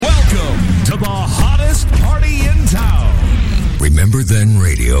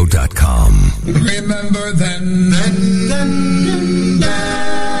RememberThenRadio.com. Remember then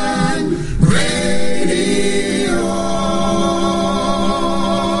radio.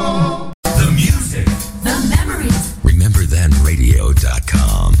 The music. The memories.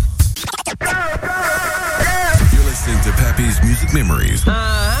 RememberThenRadio.com. You're listening to Pepe's Music Memories with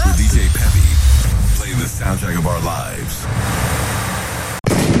DJ Pepe, playing the soundtrack of our lives.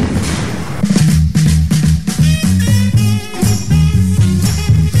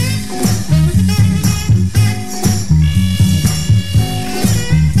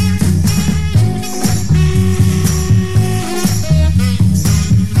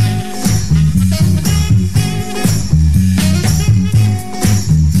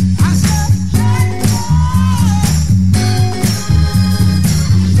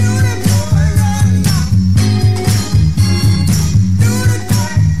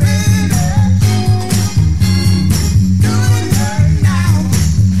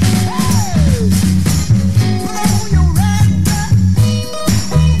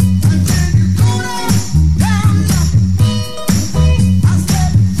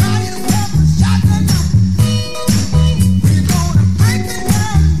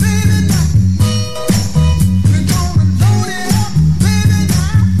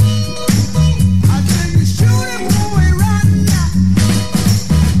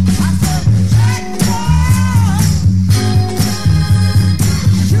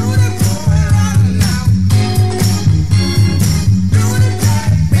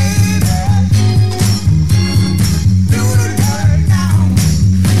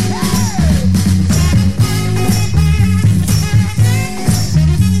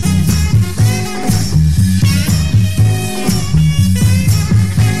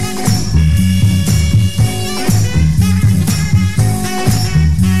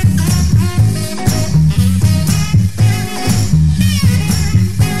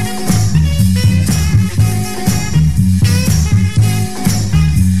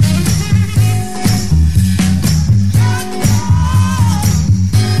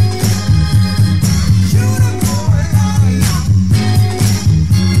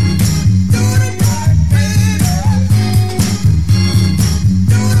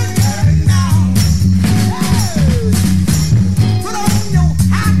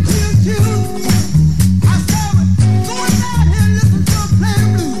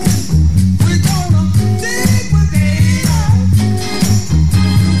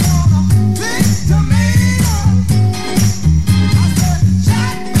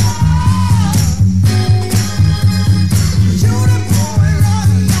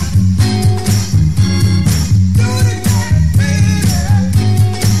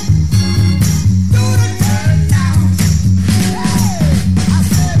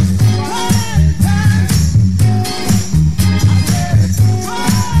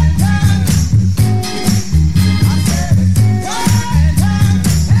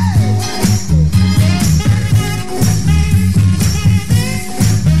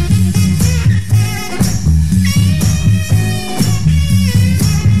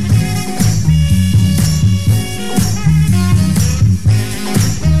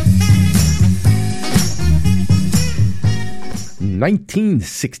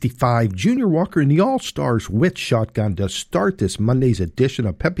 (1965), Junior Walker and the All-Stars with Shotgun to start this Monday's edition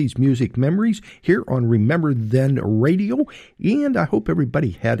of Pepe's Music Memories here on Remember Then Radio. And I hope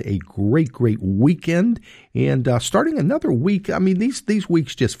everybody had a great weekend. And starting another week, I mean, these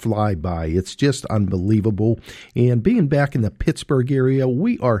weeks just fly by. It's just unbelievable. And being back in the Pittsburgh area,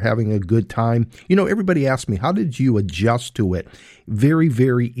 we are having a good time. You know, everybody asks me, how did you adjust to it? Very,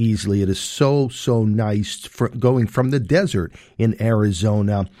 very easily. It is so nice going from the desert in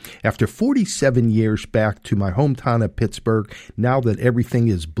Arizona. After 47 years back to my hometown of Pittsburgh, now that everything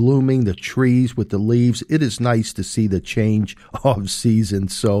is blooming, the trees with the leaves, it is nice to see the change of season.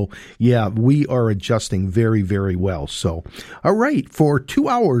 So, yeah, we are adjusting very, very well. So, all right, for 2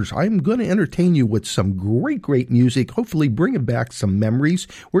 hours, I'm going to entertain you with some great music, hopefully bringing back some memories.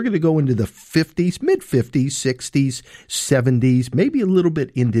 We're going to go into the 50s, mid-50s, 60s, 70s, maybe a little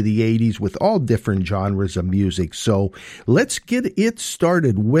bit into the 80s with all different genres of music. So let's get it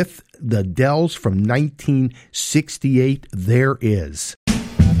started with the Dells from 1968. There Is.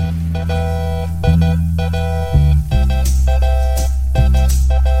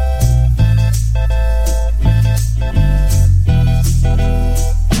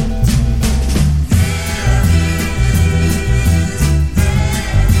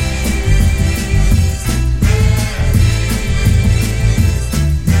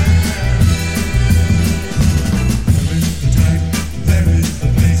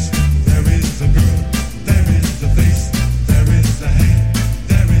 There is the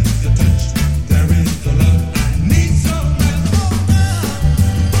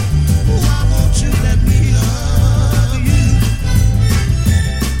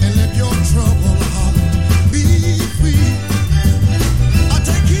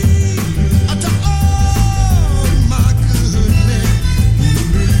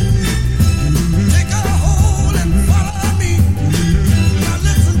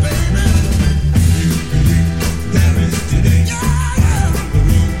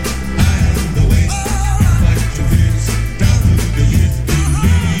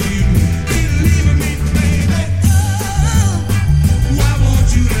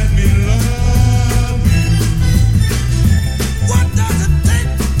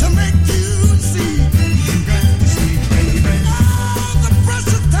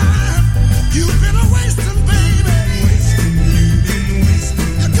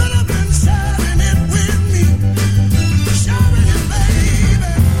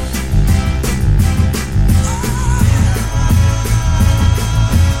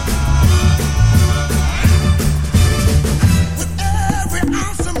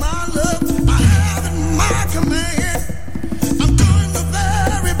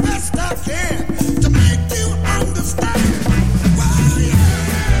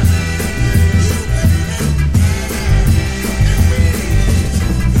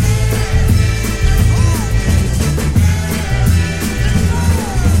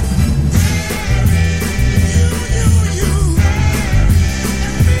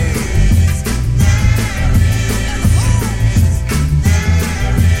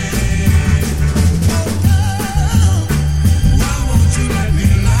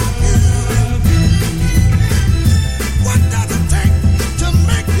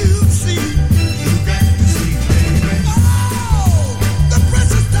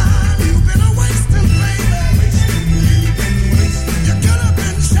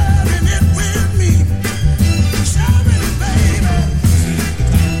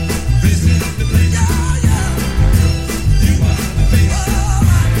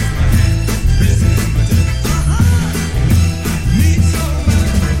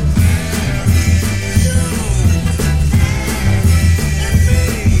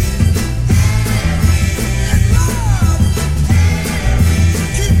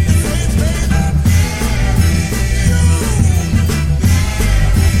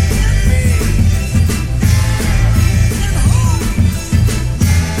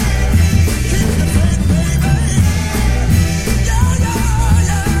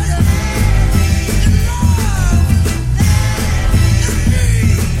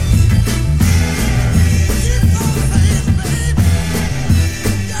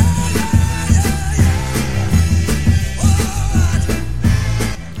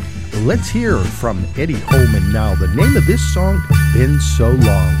Let's hear from Eddie Holman now. The name of this song, Been So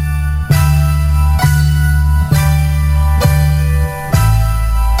Long.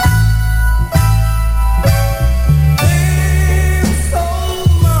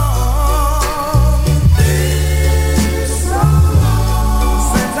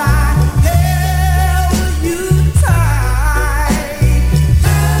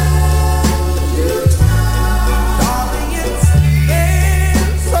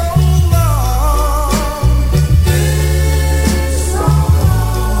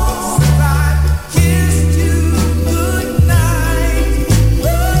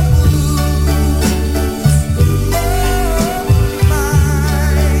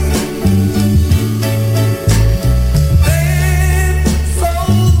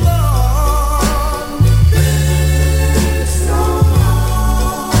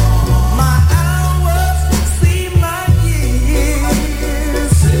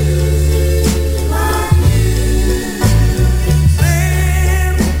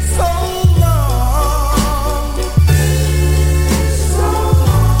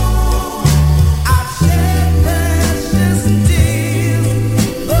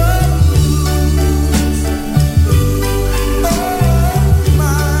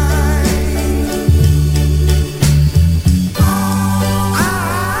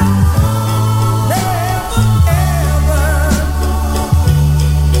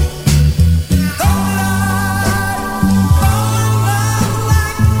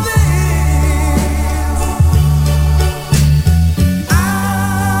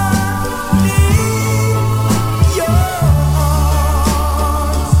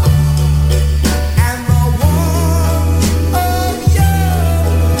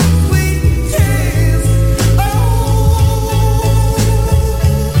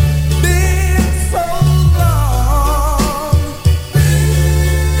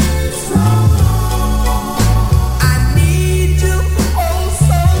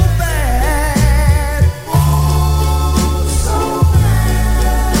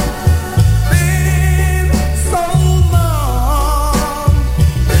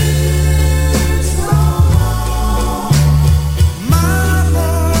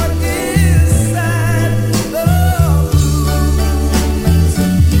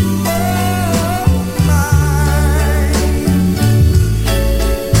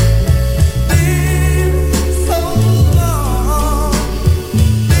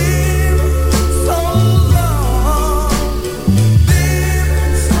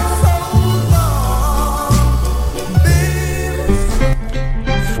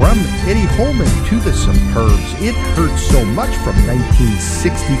 It Hurts So Much from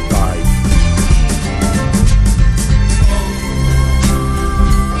 1965.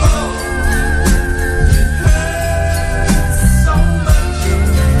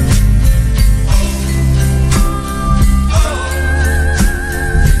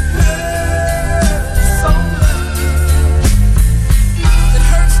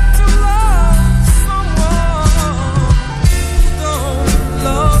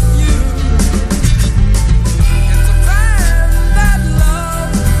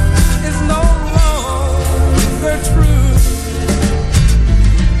 It's no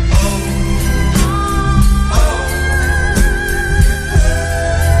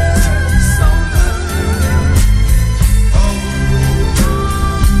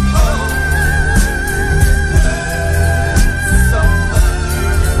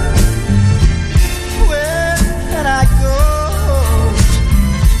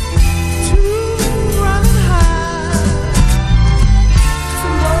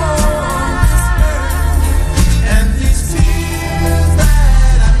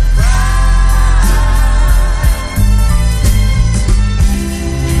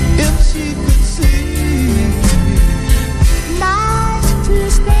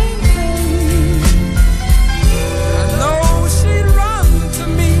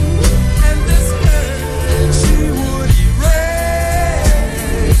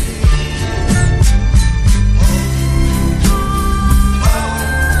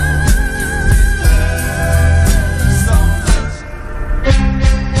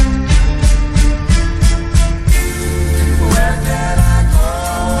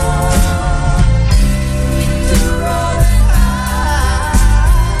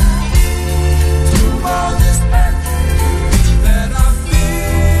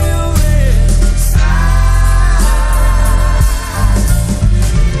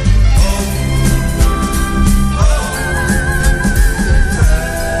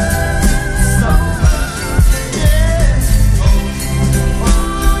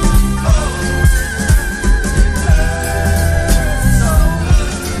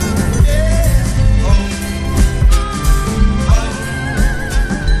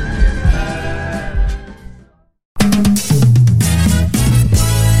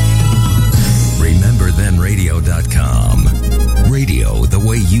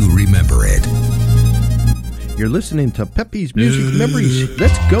way you remember it. You're listening to Pepe's Music Memories.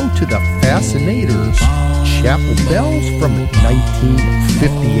 Let's go to the Fascinators. Chapel Bells from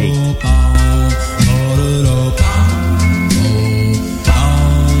 1958.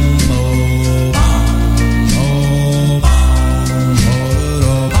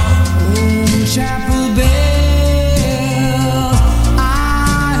 Chapel bells, I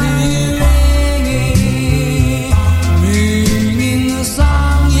hear ringing the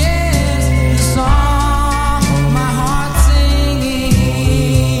song, yes, the song my heart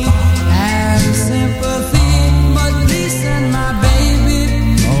singing. Have sympathy, but please send my baby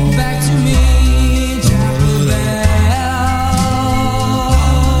back to me. Chapel bells,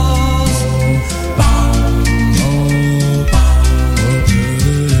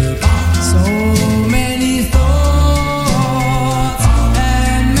 so many thoughts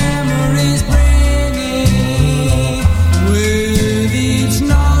and memories bringing with each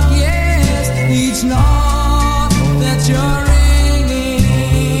note, yes, each note that you're ringing.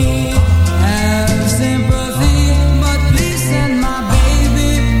 Have sympathy, but please send my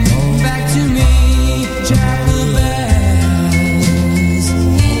baby back to me. Chapel bells.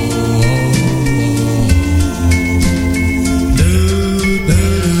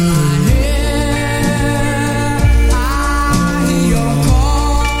 I hear your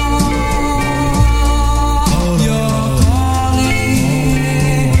call. You're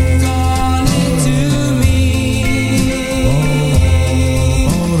calling to me.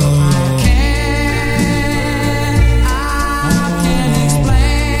 I can't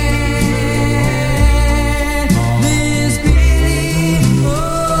explain this feeling.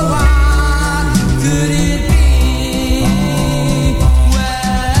 Oh, what could it be?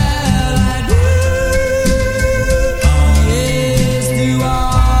 Well, I do. Yes, to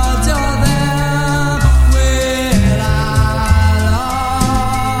all of them. Well, I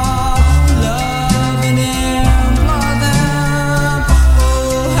love and implore them.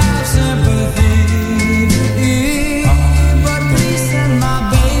 Oh, have sympathy, but please send my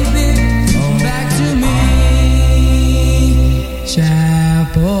baby back to me.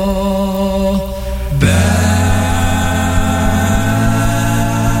 Chapel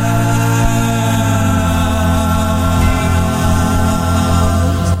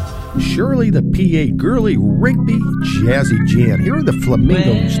Shirley the PA, Girly Rigby, Jazzy Jan. Here are the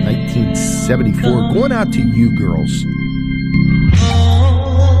Flamingos, 1974. Going out to you, girls.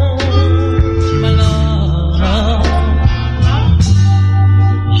 My love,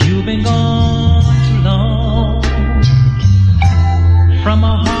 you've been gone too long. From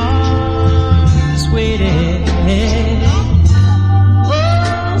a heart's waiting,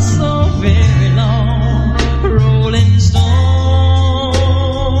 oh, so very long. Rolling Stone,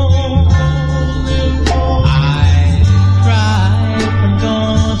 I cried from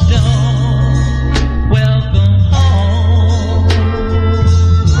dawn to dawn. Welcome home.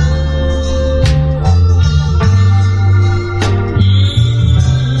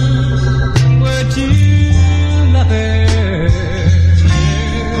 We're two lovers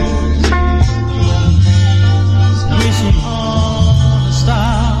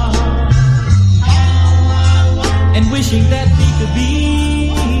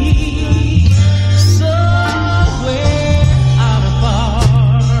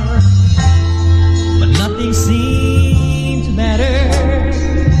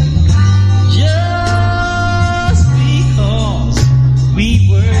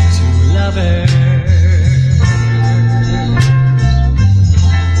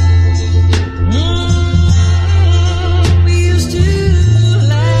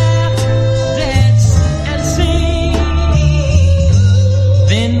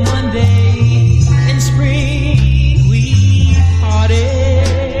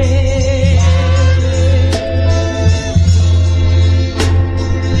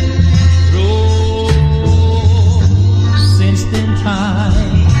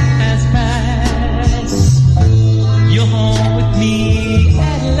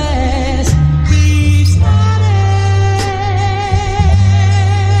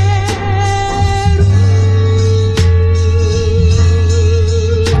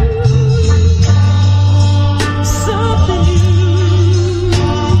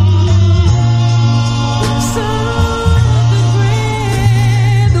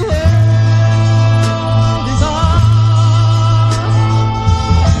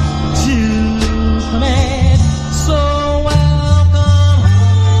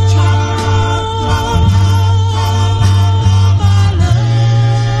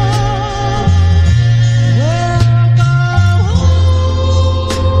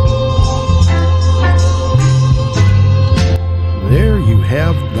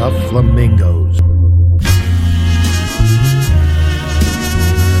have the Flamingos.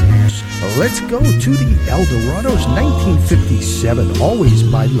 Let's go to the Eldorados, 1957, Always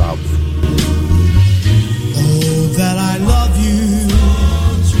My Love. Oh, that I love you,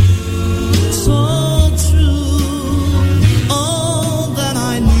 so true. Oh, that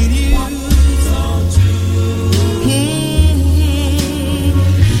I need you,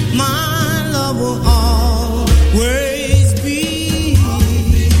 my love will always be.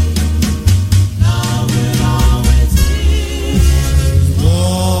 Love will always be.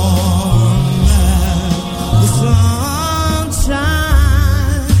 Warm as the sunshine,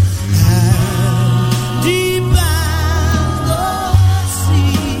 and deep as the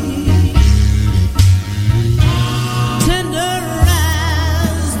sea, tender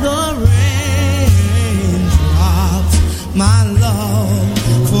as the raindrops. My love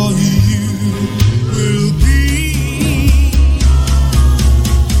for you will be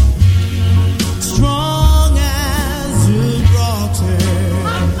strong as Gibraltar,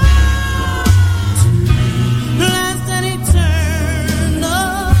 last an eternity.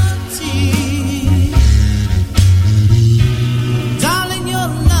 Darling, your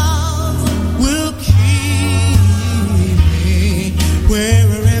love will keep me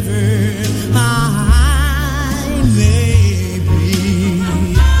wherever I may be.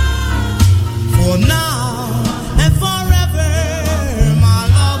 For now and forever, my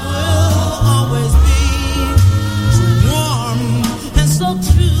love will always be so warm and so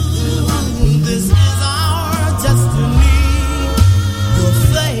true. This is our destiny. Your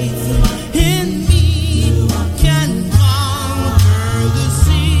faith in me can conquer the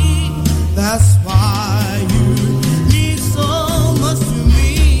sea. That's why you mean so much to me.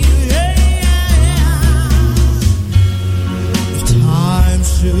 Yeah, yeah, yeah. If time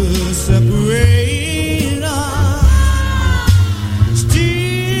should separate us,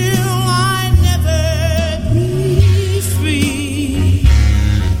 still I'd never be free.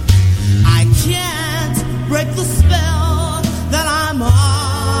 I can't break the spell that I'm under.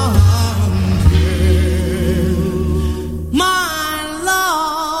 My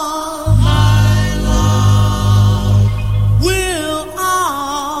love will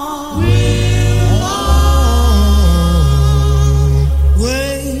always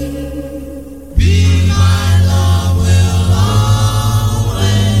be. My love will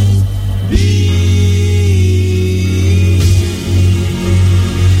always be.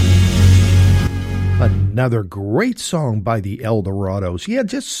 Another great song by the Eldorados. Yeah,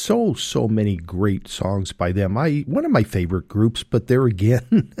 just so many great songs by them. One of my favorite groups, but there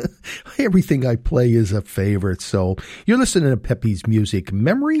again, everything I play is a favorite. So you're listening to Pepe's Music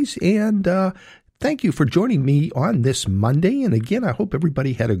Memories, and thank you for joining me on this Monday. And again, I hope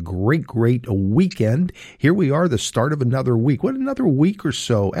everybody had a great weekend. Here we are, the start of another week. What, another week or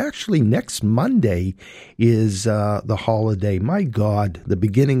so? Actually, next Monday is the holiday. My God, the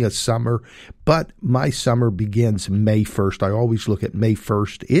beginning of summer. But my summer begins May 1st. I always look at May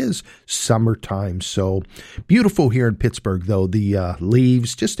 1st is summertime. So beautiful here in Pittsburgh, though. The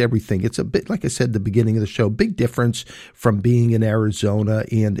leaves, just everything. It's a bit, like I said, the beginning of the show. Big difference from being in Arizona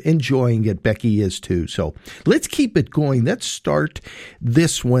and enjoying it. Becky is too. So let's keep it going. Let's start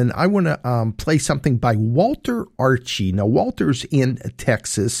this one. I want to play something by Walter Archie. Now, Walter's in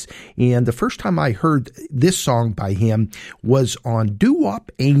Texas, and the first time I heard this song by him was on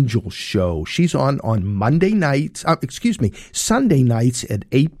Doo-Wop Angel's show. She's on Sunday nights at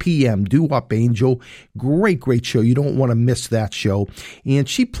 8 p.m. Doo-Wop Angel. Great show. You don't want to miss that show. And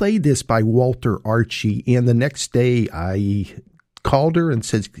she played this by Walter Archie. And the next day I called her and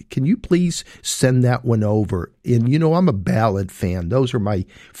says, can you please send that one over? And you know, I'm a ballad fan. Those are my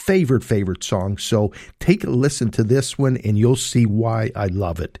favorite songs. So take a listen to this one and you'll see why I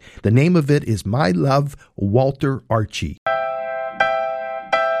love it. The name of it is My Love, Walter Archie.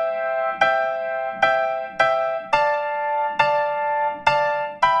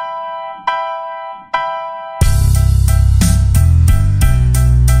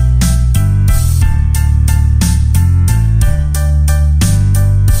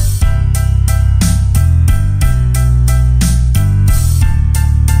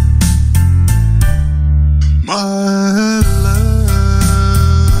 My love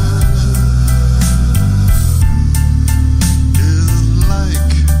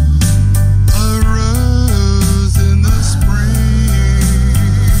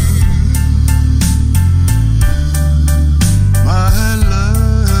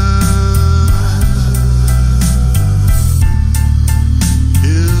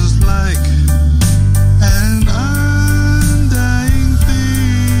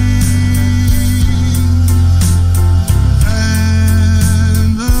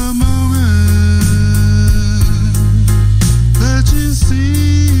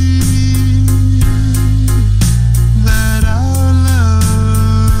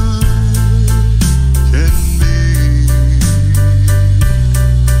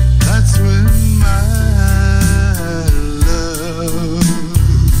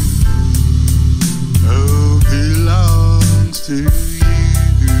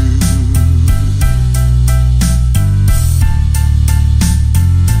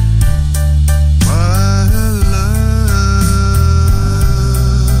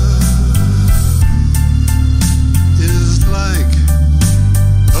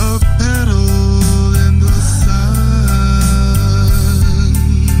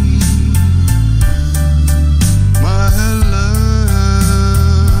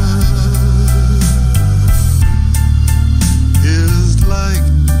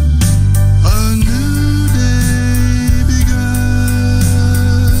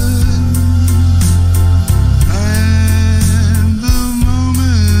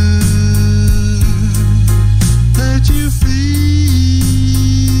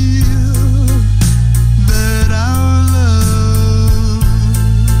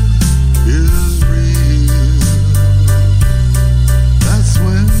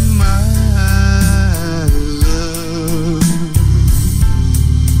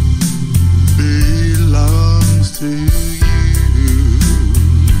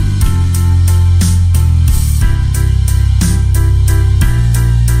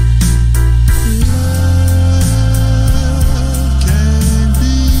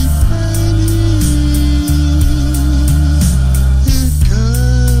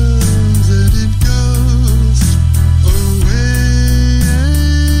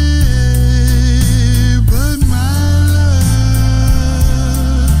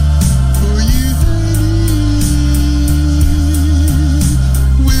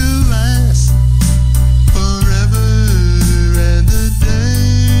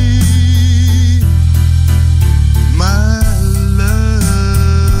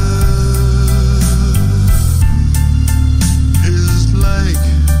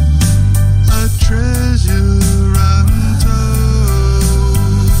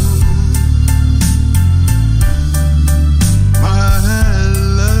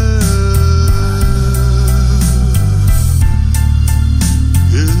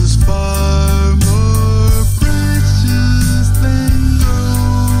far more precious than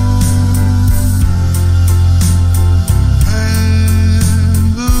gold.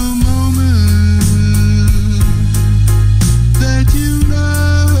 And the moment that you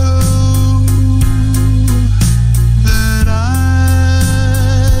know that I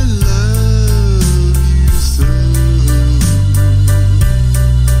love you so,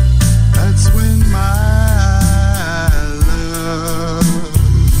 that's when my love,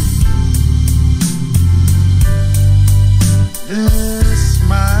 yes,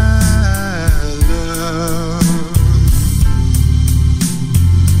 my love,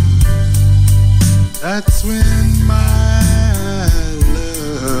 that's when my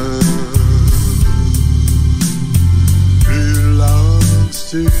love belongs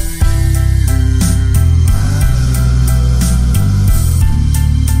to you.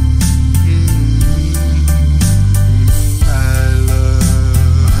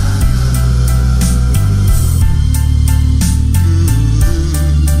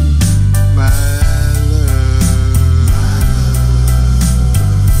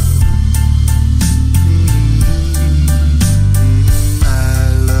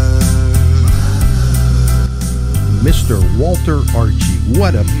 Mr. Walter Archie.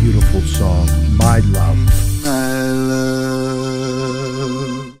 What a beautiful song, My Love. My love.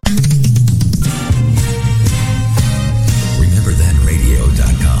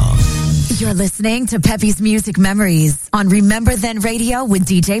 RememberThenRadio.com. You're listening to Peppy's Music Memories on Remember Then Radio with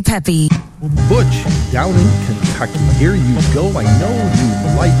DJ Peppy. Butch, down in Kentucky. Here you go. I know you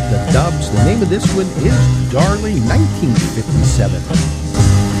like the dubs. The name of this one is Darling, 1957.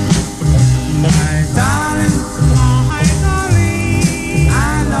 My darling, oh, hi, darling,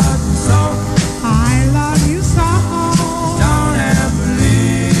 I love you so, I love you so. Don't ever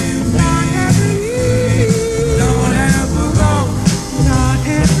leave me, don't ever leave, don't ever go, don't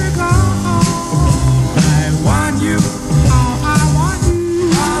ever go. I want you, oh, I want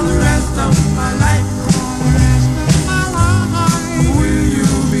you, all the rest of my life, all the rest of my life. Will you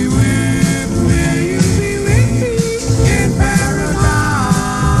be with me in paradise?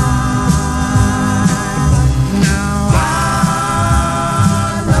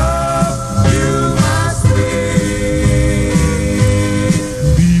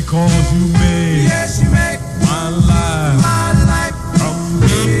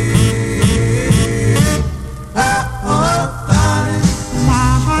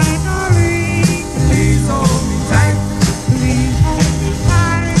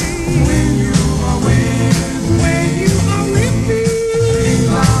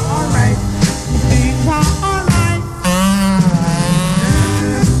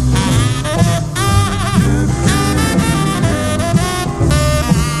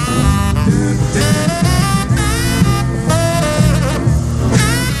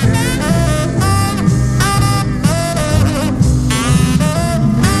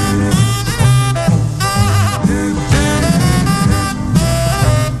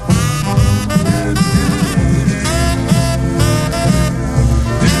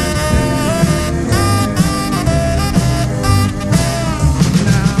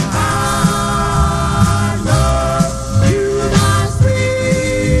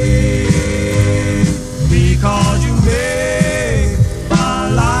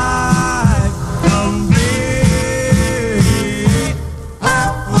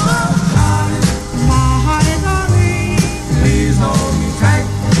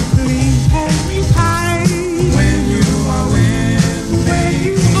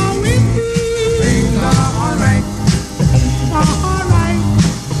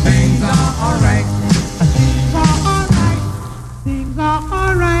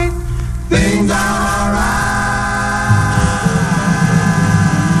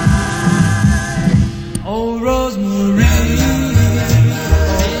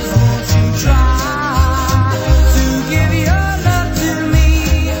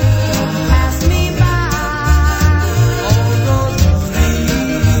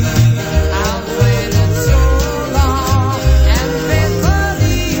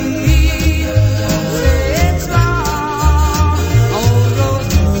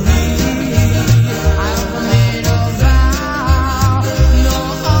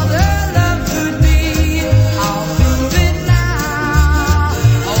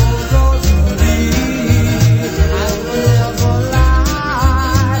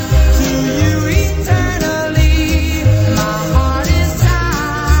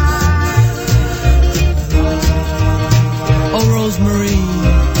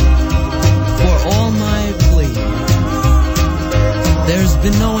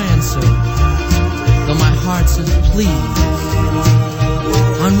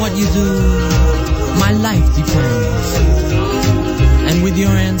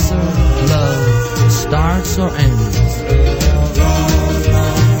 also ends.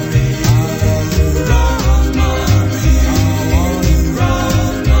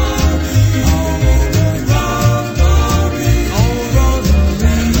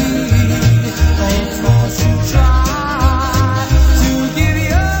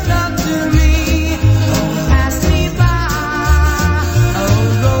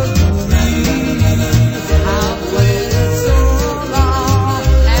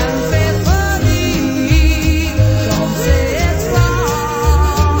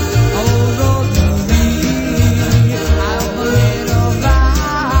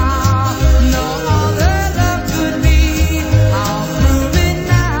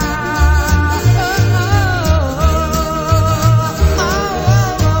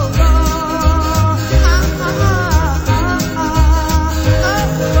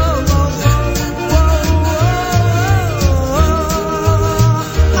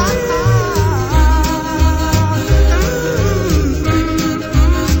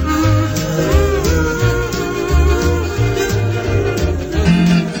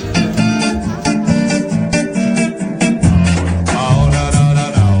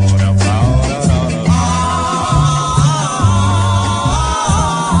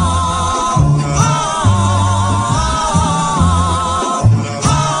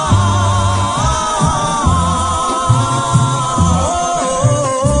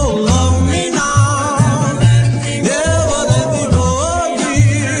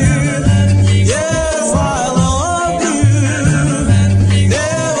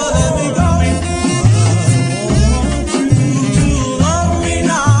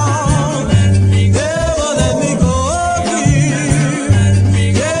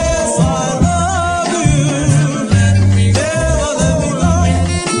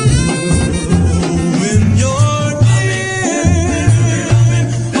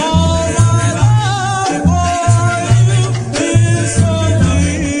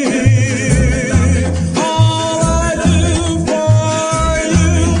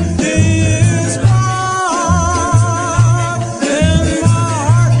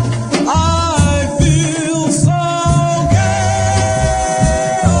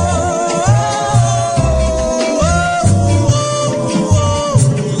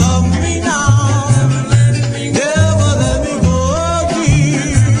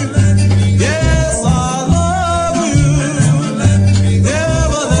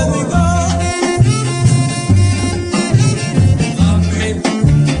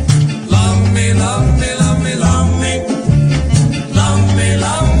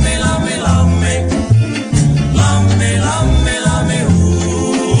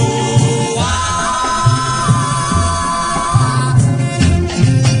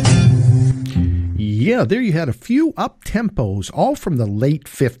 There you had a few up-tempos, all from the late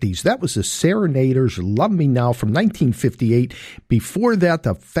 50s. That was the Serenaders, Love Me Now from 1958. Before that,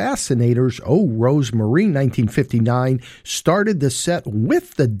 the Fascinators, Oh Rosemary, 1959, started the set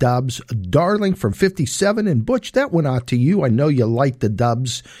with the Dubs, Darling from 57. And Butch, that went out to you. I know you like the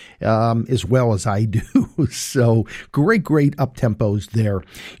Dubs as well as I do. So great up-tempos there.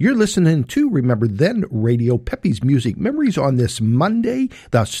 You're listening to Remember Then Radio, Pepe's Music Memories on this Monday,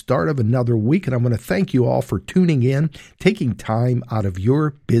 the start of another week. And I want to thank you all for tuning in, taking time out of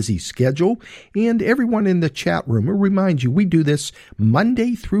your busy schedule, and everyone in the chat room. I'll remind you, we do this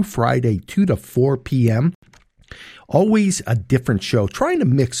Monday through Friday, 2 to 4 p.m., always a different show, trying to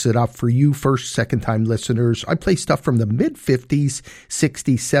mix it up for you first, second-time listeners. I play stuff from the mid-50s,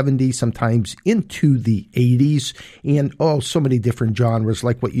 60s, 70s, sometimes into the 80s, and so many different genres,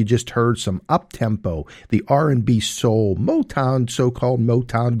 like what you just heard, some up-tempo, the R&B soul, Motown, so-called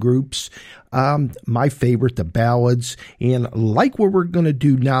Motown groups, my favorite, the ballads, and like what we're going to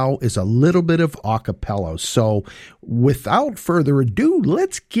do now is a little bit of a cappella. So without further ado,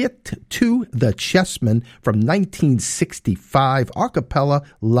 let's get to the Chessmen from 1965, a cappella,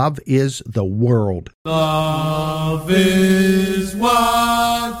 Love Is the World. Love is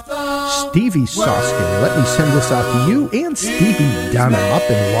what the Stevie Soskin, let me send this out to you and Stevie Dunham up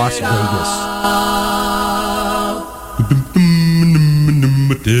in Las Vegas.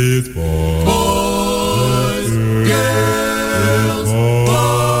 Boys, girls,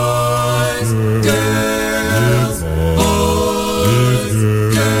 boys, girls, boys,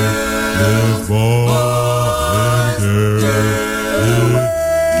 girls, boys,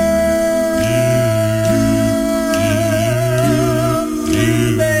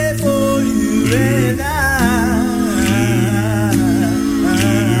 for you and I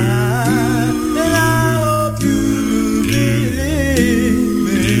hope you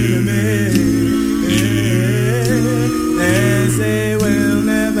believe me.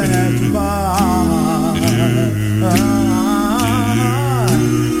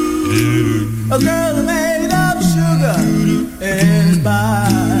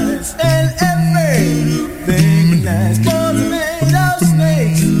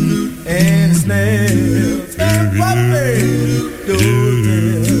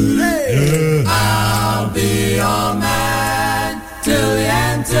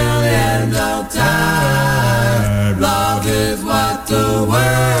 until the end of time. Love is what the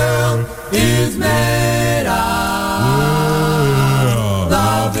world is made of.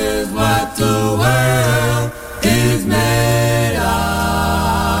 Love is what the world is made of.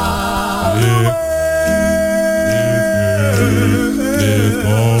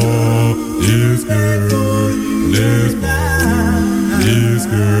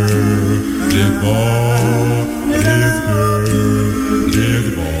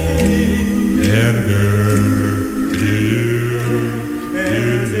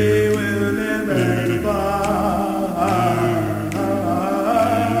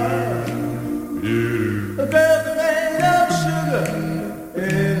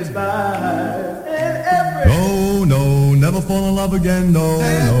 Fall in love again, no,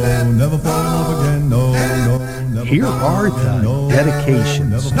 no, never fall in love again, no, no, never. Here are the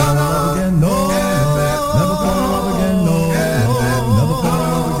dedications. Never fall in love again, no, never fall in love again, no, never fall in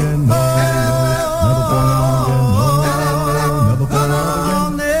love again, no, never fall in love again, no, never fall in love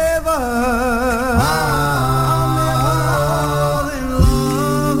again, never. I'll never fall in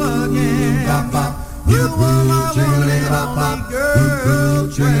love again. You were my only girl,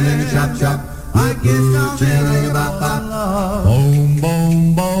 chilling chop chop. I guess I'll never fall in love. Boom,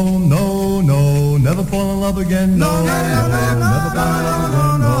 boom, boom, no, no, never fall in love again, no, never fall in love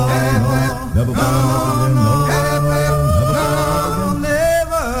again, no, never fall in love again, no,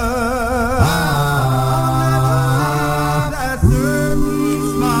 never that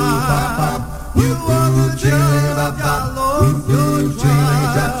certain smile. You are the chilling about your love, your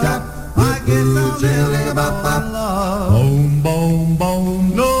chap. I guess I'll chilling about love. Boom, boom,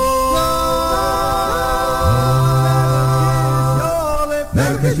 boom, no.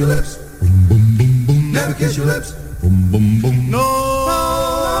 Kiss your lips, boom, boom, boom, boom. Never kiss your lips, boom, boom, boom. No,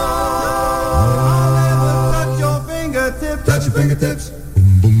 I'll never touch your fingertips. Touch your fingertips,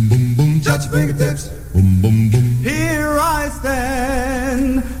 boom, boom, boom, boom. Touch your fingertips, boom, boom, boom. Here I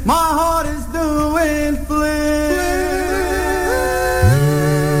stand, my heart is doing flips.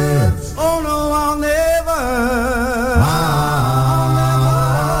 Oh no, I'll never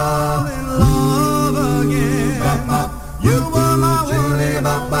fall in love again. You were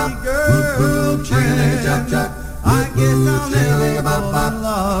my girl, chilling chop chop. I guess I'll never fall in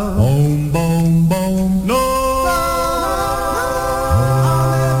love. Boom, boom, boom. No, I'll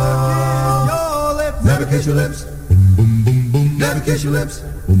never kiss your lips. Boom, boom, boom, boom. Never kiss your lips.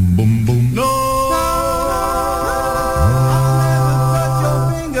 Boom, boom, boom. No, I'll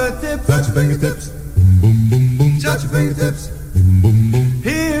never touch your fingertips. Touch your fingertips. Boom, boom, boom, boom. Touch your fingertips. Boom, boom, boom.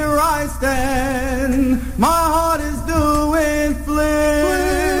 Here I stand, my heart is doing flips.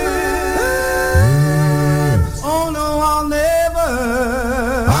 Oh no, I'll never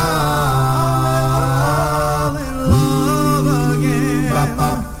fall in love again.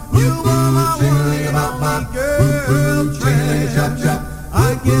 You were my only girl, chilling chop chop. I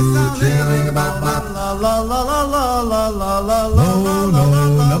guess I'll never fall in love. La la la la la la la la. No,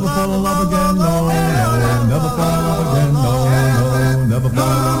 never fall in love again. No, never fall in love again. No, never fall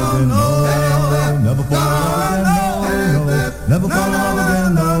in love again. No, never fall in love again. No, never fall in love again. No, never fall in love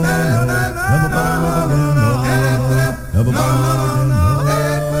again. No, never fall in love again. No,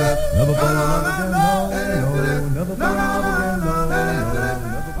 never fall in love again. No, never fall in love again.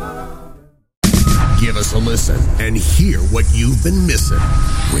 Give us a listen and hear what you've been missing.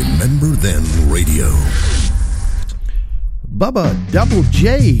 Remember Then Radio. Bubba Double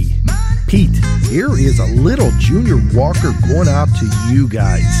J. Pete, here is a little Junior Walker going out to you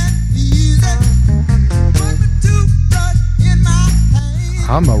guys.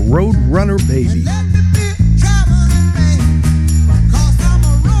 I'm a road runner, baby.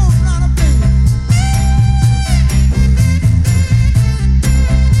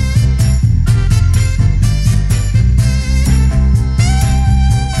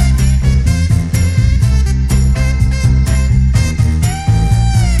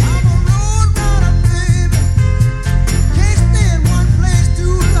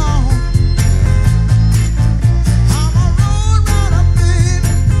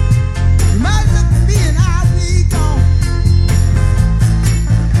 Being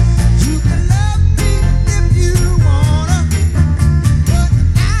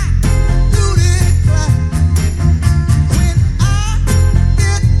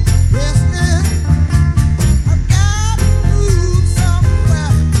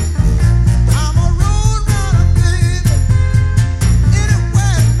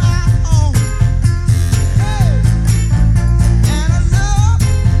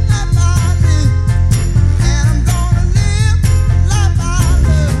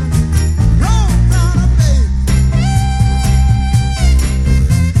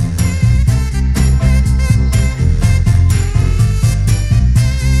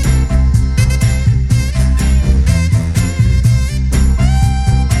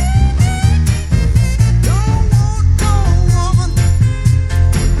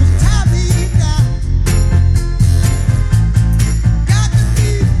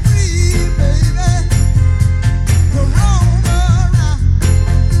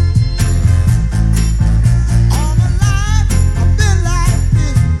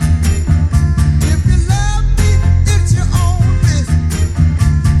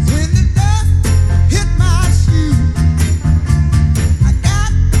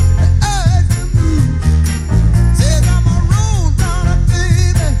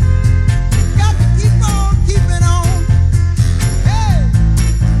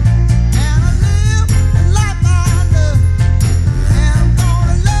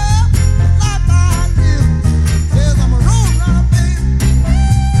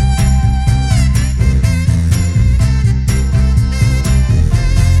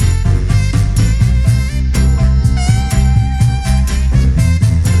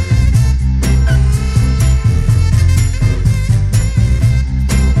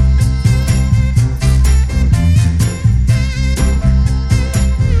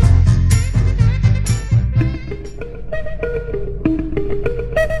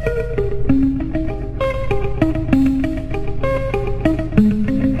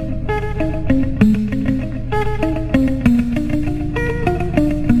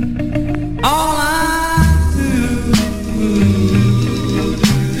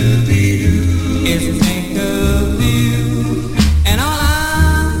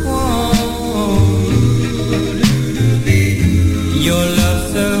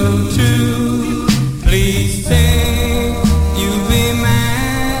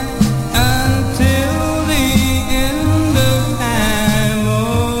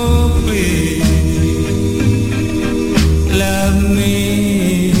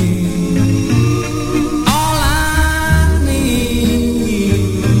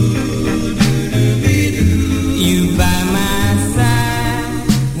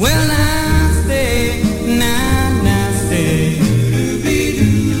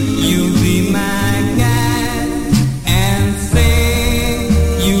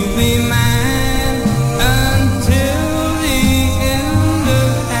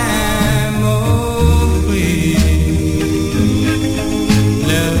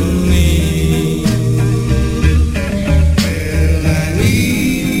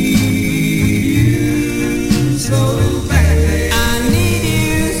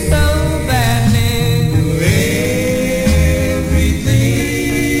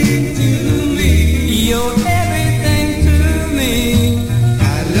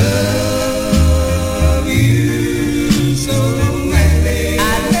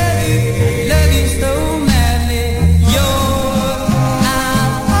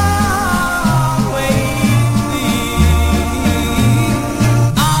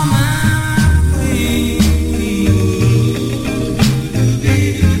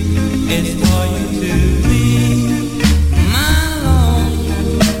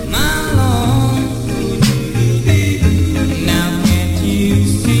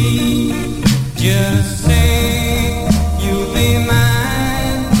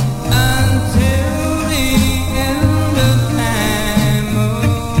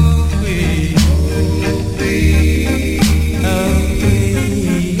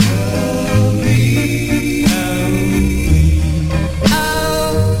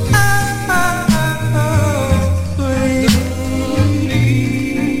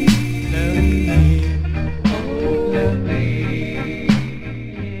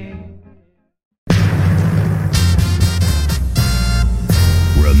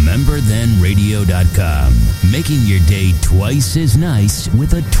RememberThenRadio.com. Making your day twice as nice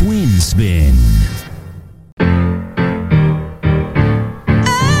with a twin spin.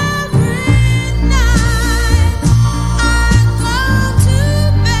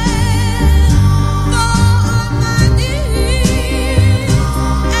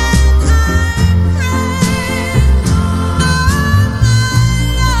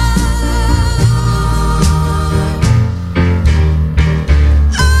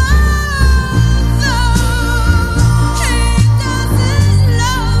 He doesn't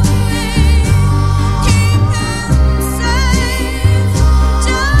love me.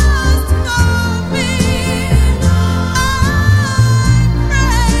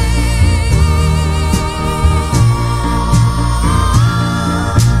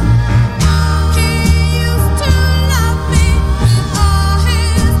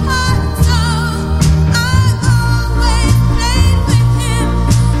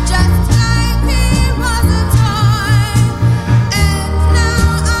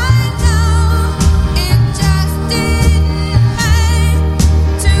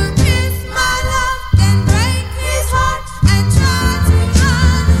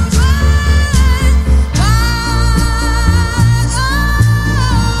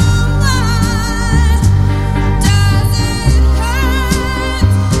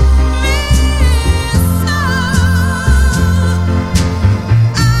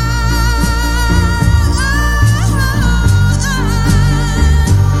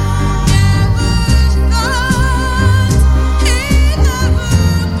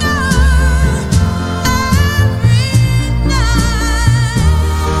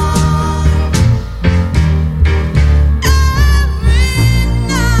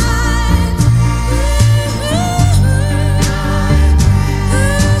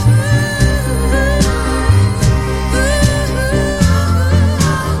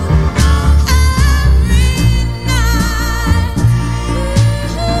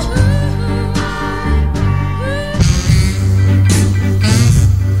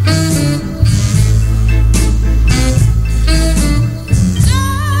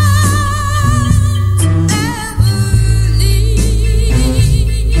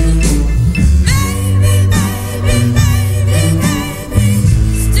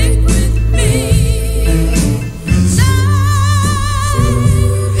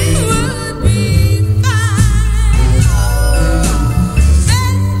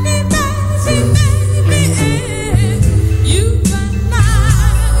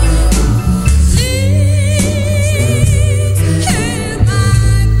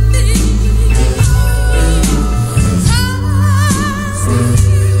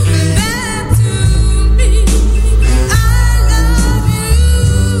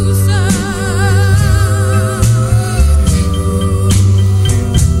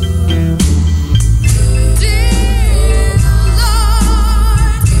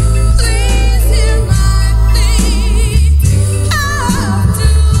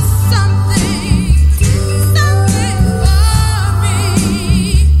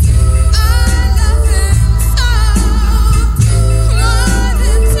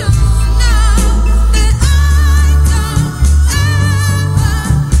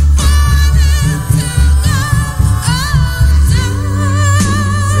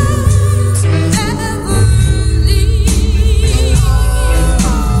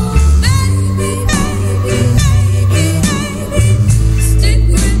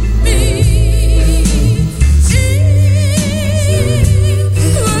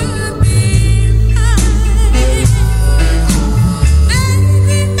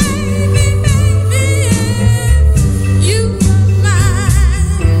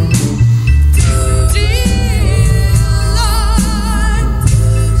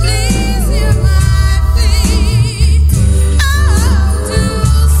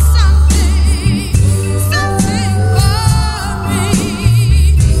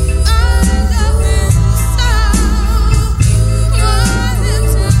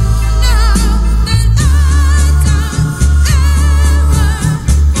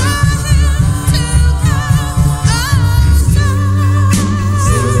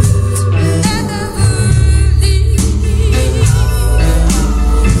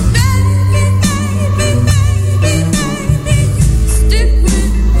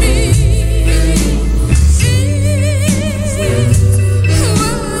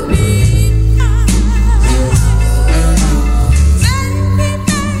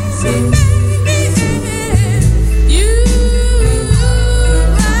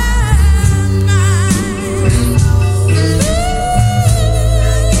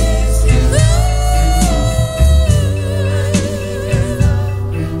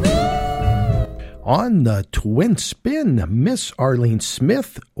 On the Twin Spin, Miss Arlene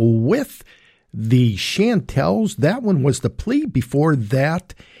Smith with the Chantels. That one was The Plea. Before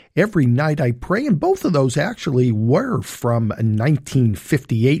that, Every Night I Pray, and both of those actually were from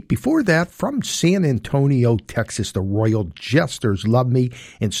 1958. Before that, from San Antonio, Texas, the Royal Jesters, Love Me,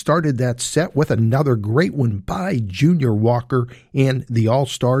 and started that set with another great one by Junior Walker and the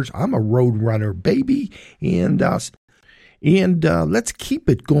All-Stars, I'm a Road Runner, Baby. And let's keep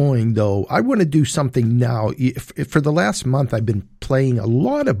it going, though. I want to do something now. For the last month, I've been playing a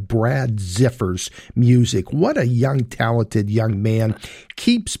lot of Brad Ziffer's music. What a young, talented young man.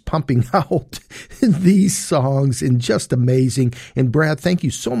 Keeps pumping out these songs, and just amazing. And Brad, thank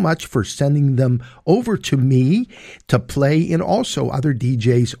you so much for sending them over to me to play, and also other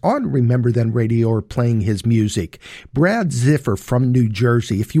DJs on Remember Then Radio are playing his music. Brad Ziffer from New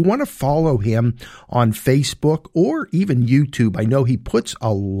Jersey. If you want to follow him on Facebook or even YouTube, I know he puts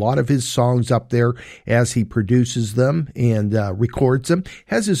a lot of his songs up there as he produces them and records them,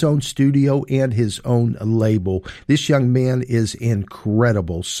 has his own studio and his own label. This young man is incredible.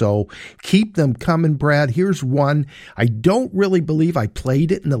 So keep them coming, Brad. Here's one. I don't really believe I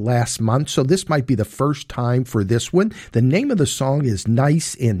played it in the last month, so this might be the first time for this one. The name of the song is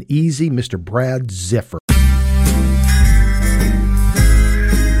Nice and Easy, Mr. Brad Ziffer.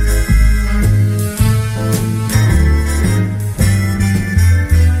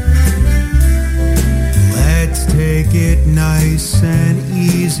 Let's take it nice and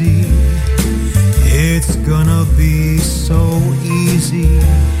easy. It's gonna be so easy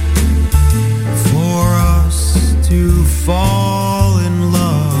for us to fall in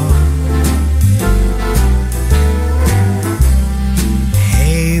love.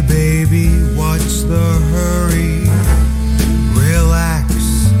 Hey baby, what's the hurry? Relax,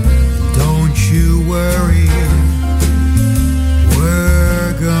 don't you worry.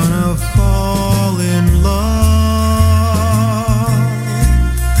 We're gonna fall in love.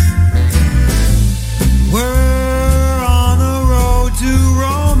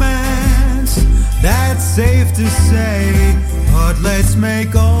 Safe to say, but let's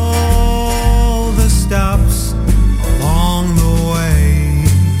make all the stops along the way.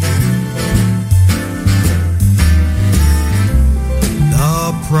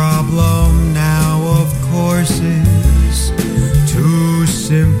 The problem now, of course, is to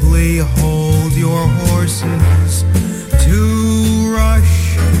simply hold your horses. To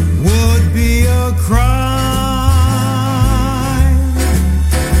rush would be a crime.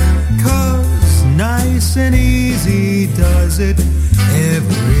 Nice and easy does it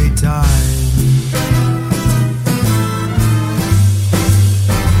every time.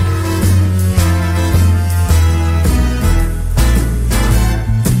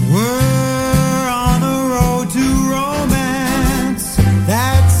 We're on the road to romance,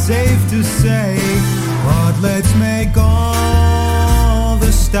 that's safe to say, but let's make all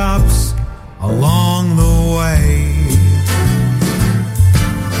the stops along the way.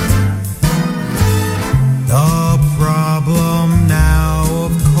 The problem now,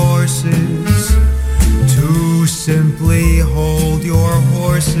 of course, is to simply hold your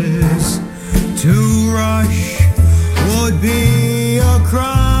horses. To rush would be a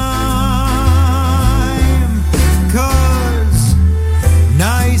crime. 'Cause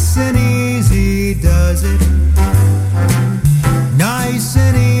nice and easy does it. Nice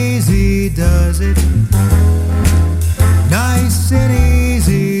and easy does it. Nice and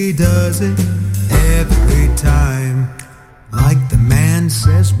easy does it. Every time, like the man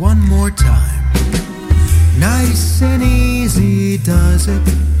says one more time. Nice and easy does it.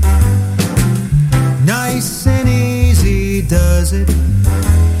 Nice and easy does it.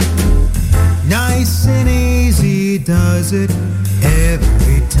 Nice and easy does it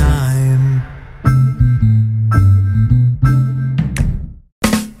every time.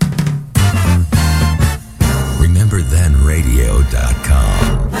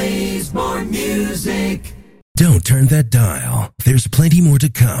 RememberThenRadio.com Plays more music. Don't turn that dial. There's plenty more to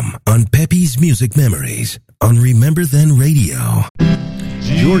come on Pepe's Music Memories on Remember Then Radio.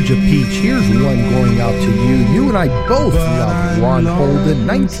 Georgia Peach, here's one going out to you. You and I both love Ron Holden,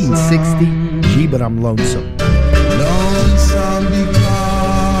 1960, Gee, But I'm Lonesome. Lonesome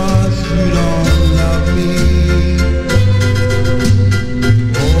because you don't love me.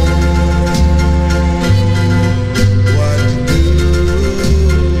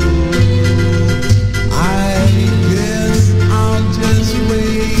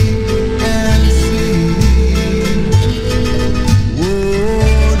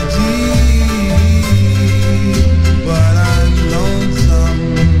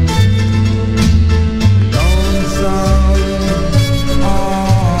 Don't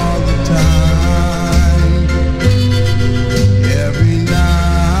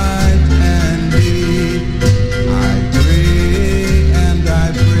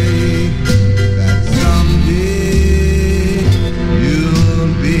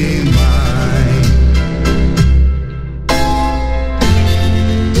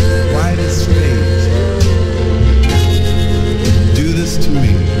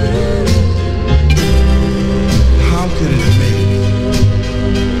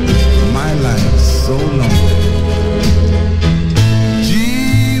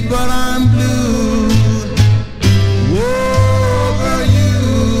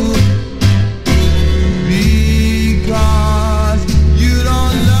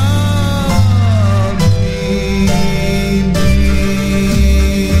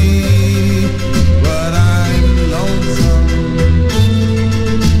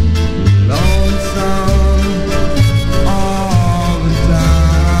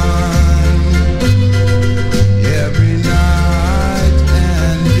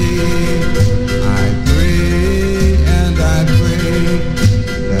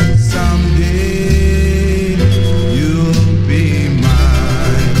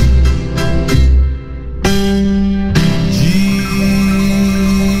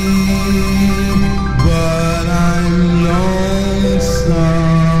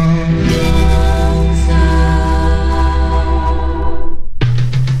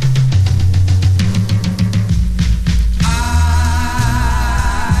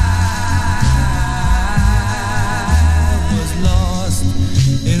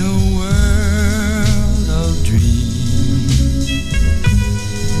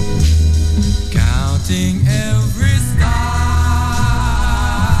counting every star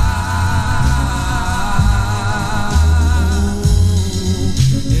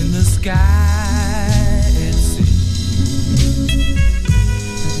in the sky, it seems.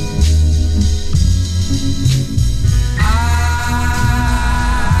 I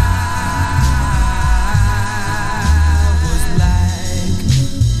was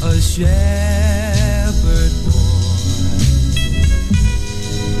like a shepherd boy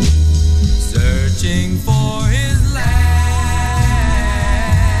searching for his lamb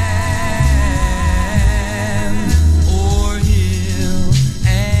o'er hill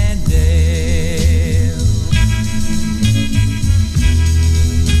and dale.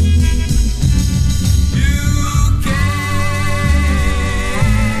 You came,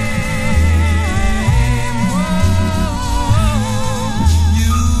 whoa,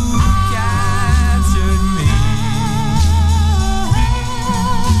 you captured me.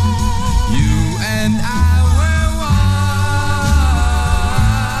 You and I were one.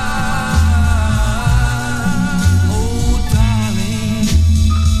 Oh, darling,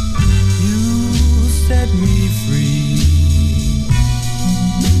 you set me free.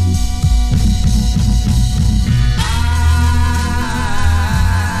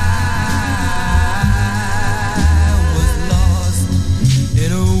 I was lost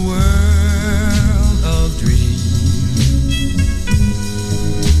in a world of dreams,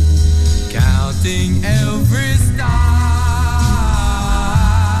 counting every star.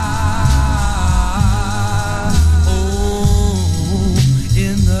 Oh,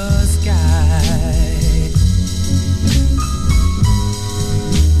 in the sky.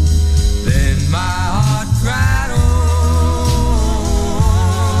 Then my heart cried, oh,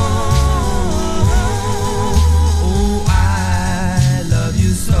 I love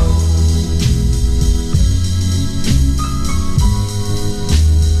you so.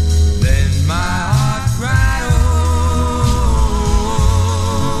 Then my heart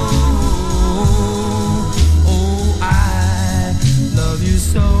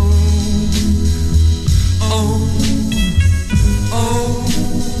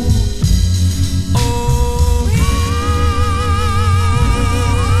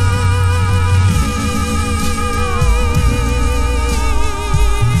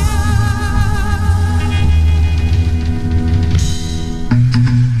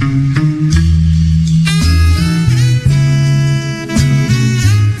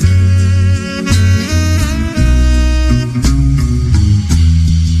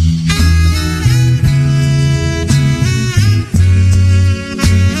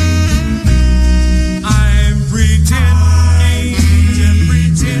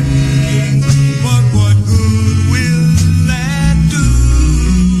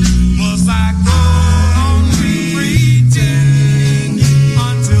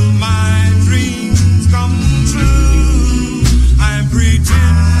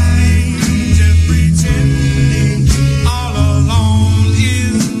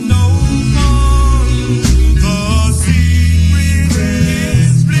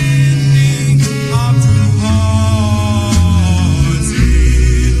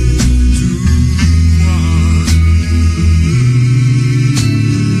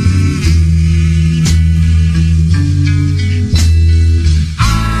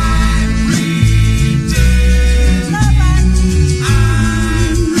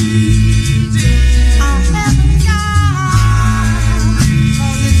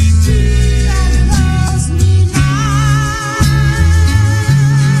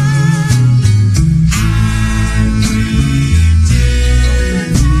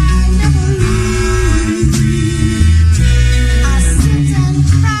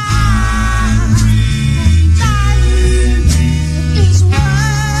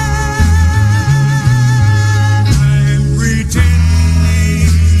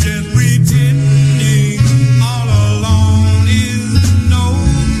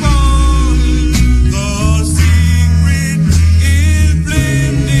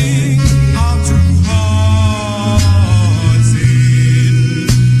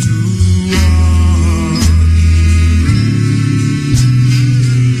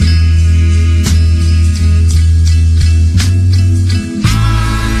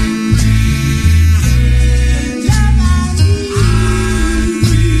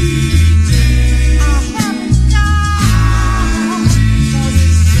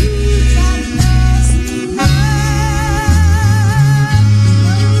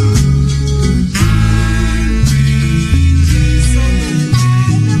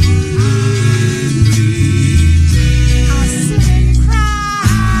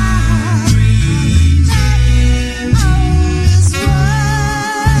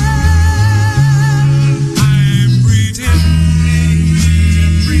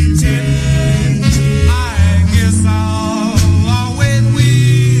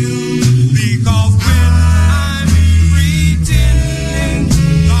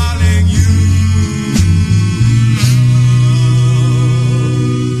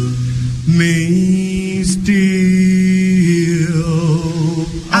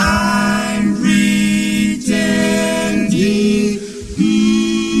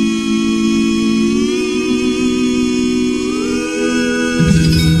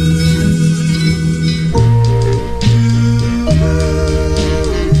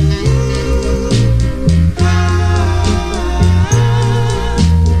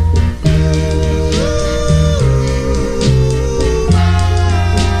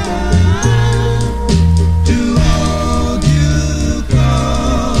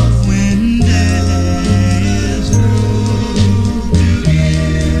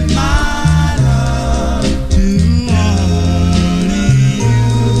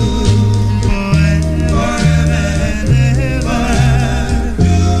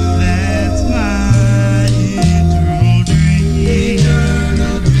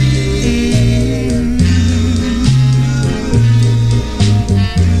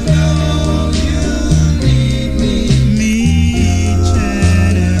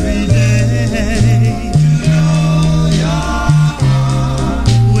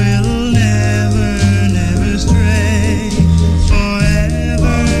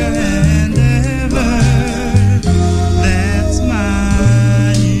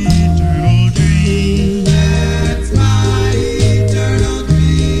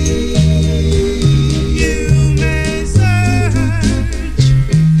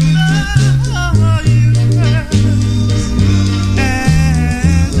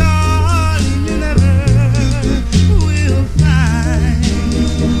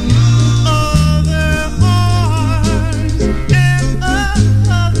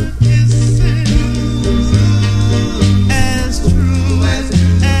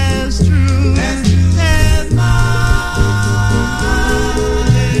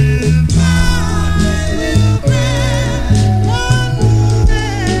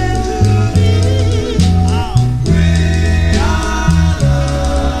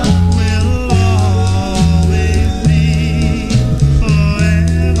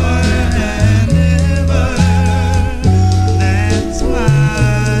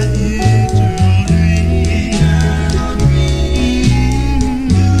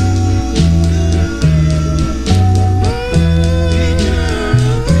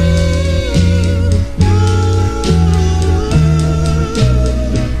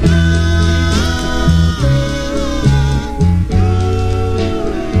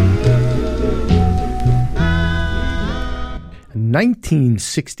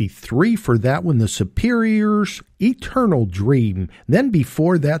 1963 for that one, the Superiors, Eternal Dream. Then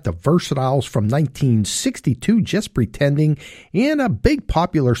before that, the Versatiles from 1962, Just Pretending. And a big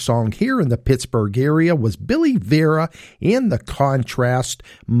popular song here in the Pittsburgh area was Billy Vera and the Contrast,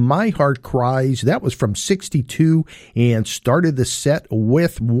 My Heart Cries. That was from 62 and started the set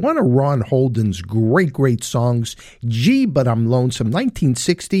with one of Ron Holden's great songs, Gee, But I'm Lonesome,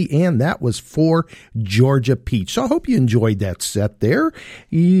 1960, and that was for Georgia Peach. So I hope you enjoyed that set there.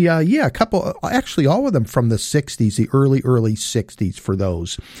 Yeah, a couple, actually all of them from the 60s, the early 60s for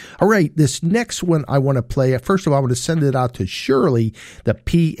those. All right, this next one I want to play. First of all, I want to send it out to Shirley, the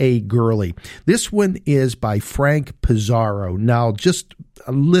PA girlie. This one is by Frank Pizarro. Now, just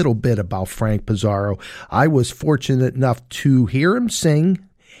a little bit about Frank Pizarro. I was fortunate enough to hear him sing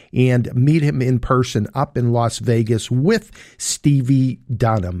and meet him in person up in Las Vegas with Stevie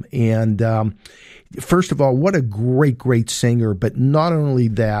Dunham. And first of all, what a great singer. But not only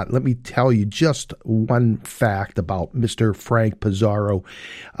that, let me tell you just one fact about Mr. Frank Pizarro.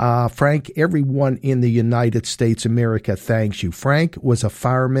 Frank, everyone in the United States, America, thanks you. Frank was a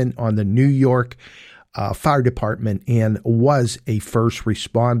fireman on the New York Fire Department and was a first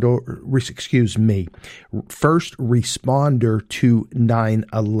responder to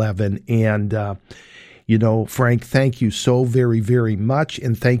 9/11. And, Frank, thank you so very much,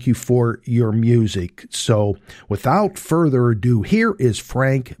 and thank you for your music. So without further ado, here is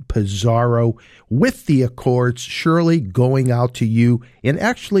Frank Pizarro with the Accords. Shirley, going out to you and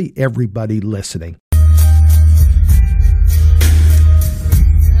actually everybody listening.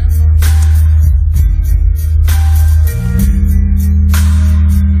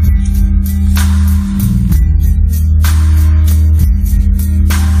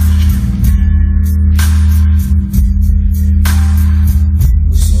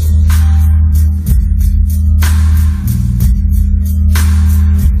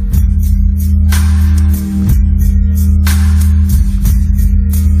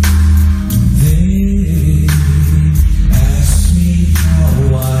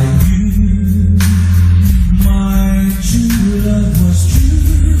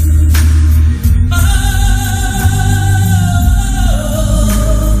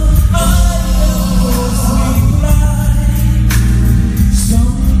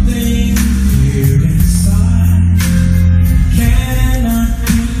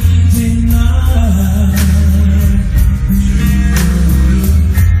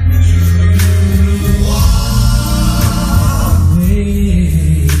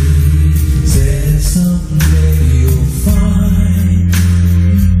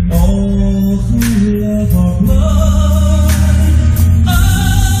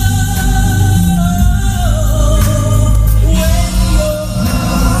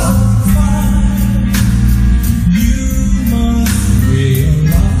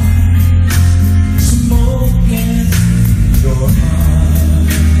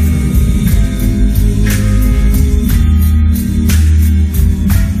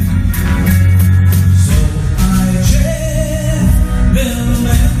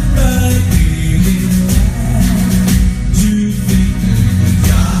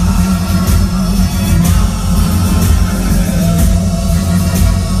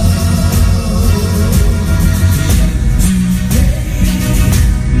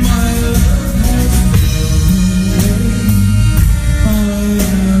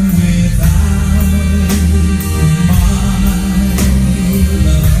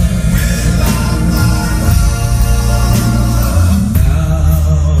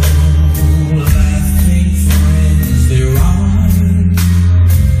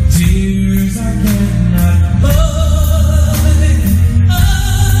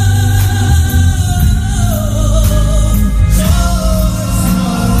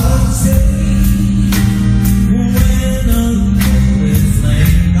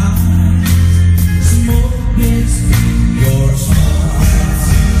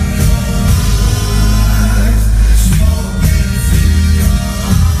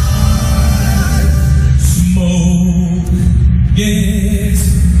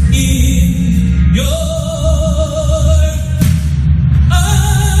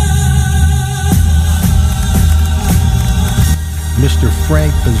 Mr.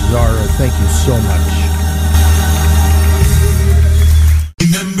 Frank Pizarro, thank you so much.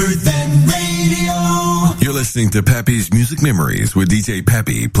 Remember Then Radio. You're listening to Pepe's Music Memories with DJ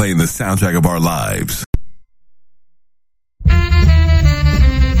Pepe, playing the soundtrack of our lives.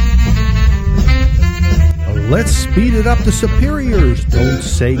 Let's speed it up. The Superiors, Don't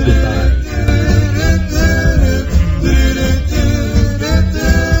Say Goodbye.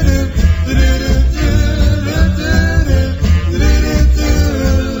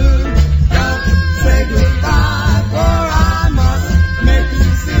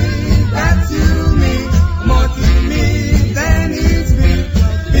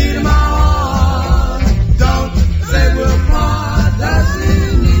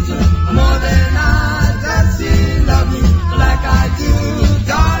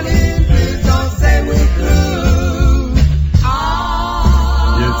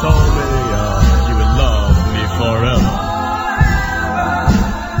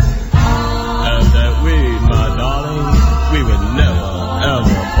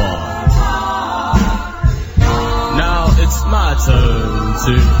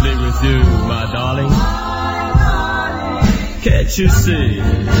 to flee with you, my darling. Can't you see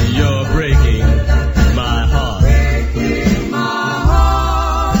you're breaking my heart? Breaking my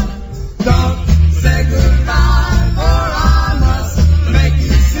heart. Don't say goodbye, for I must make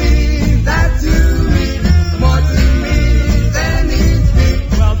you see that you mean more to me than each beat.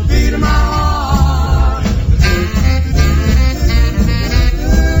 Well, the beat of my heart.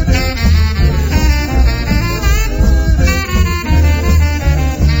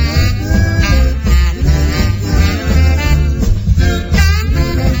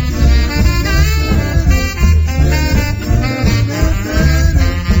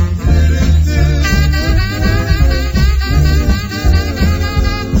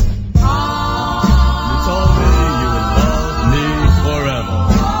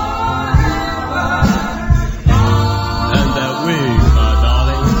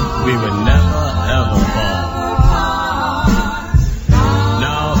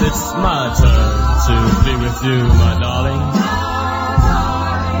 You, my darling.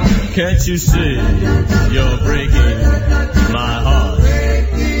 Can't you see you're breaking my heart?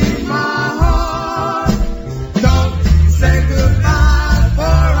 Breaking my heart. Don't say goodbye, for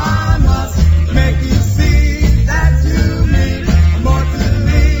I must make you see that you mean more to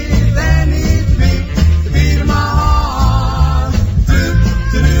me than each beat. The beat of my heart.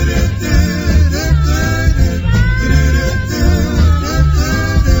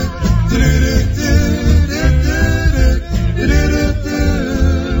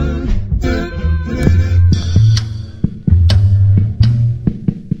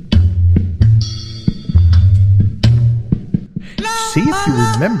 See if you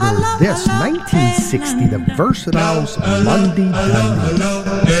remember this, 1960, the Versatiles, Lundy Dundee.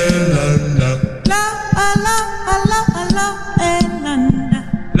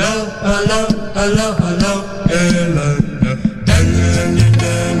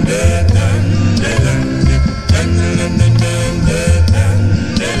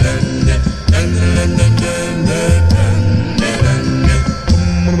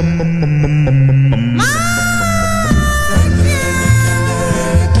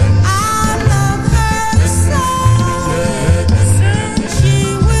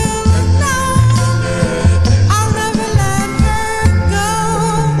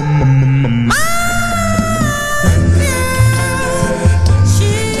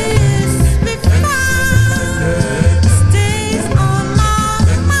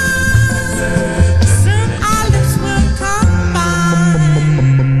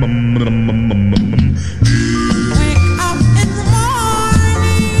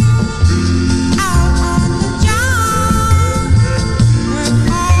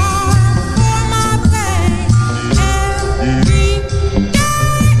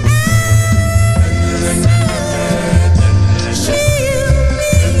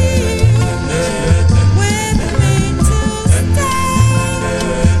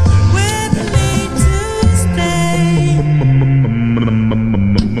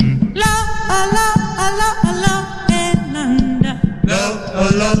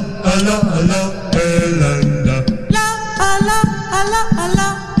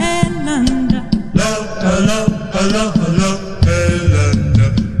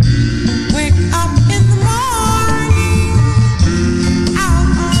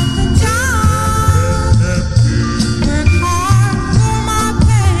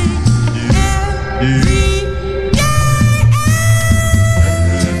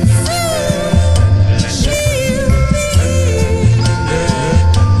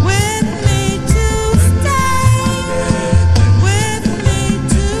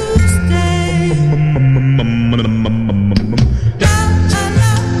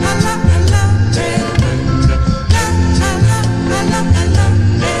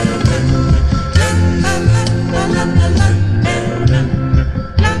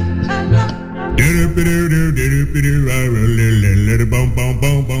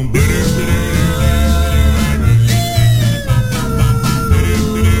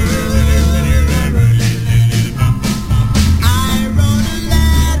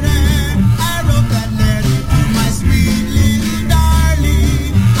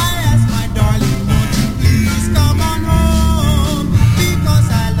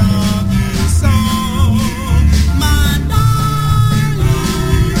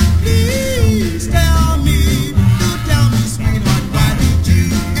 Tell me, sweetheart, why did you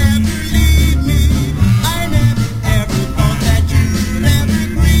ever leave?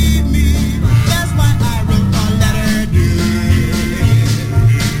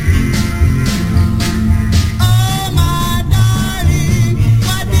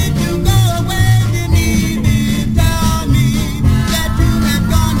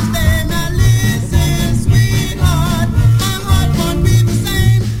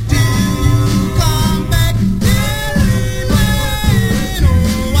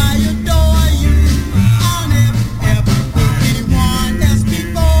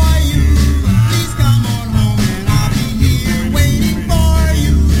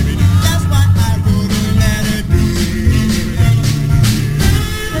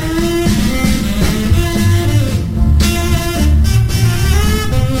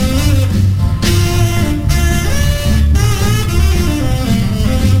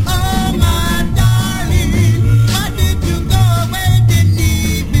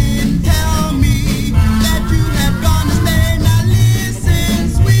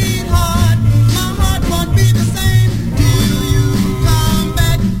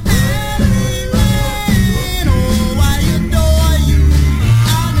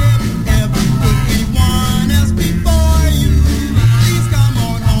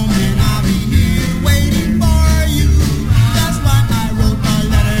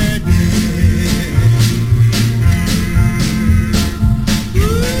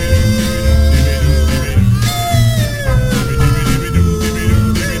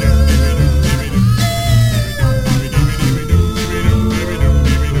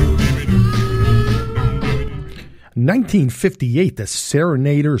 1958, the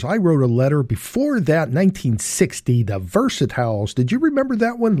Serenaders. I Wrote a Letter. Before that, 1960, the Versatiles. Did you remember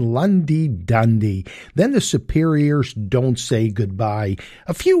that one? Lundy Dundee. Then the Superiors, Don't Say Goodbye.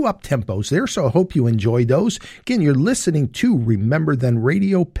 A few up-tempos there, so I hope you enjoyed those. Again, you're listening to Remember Then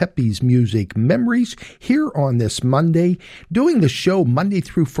Radio, Pepe's Music Memories, here on this Monday. Doing the show Monday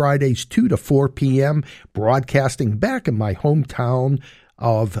through Fridays, 2 to 4 p.m., broadcasting back in my hometown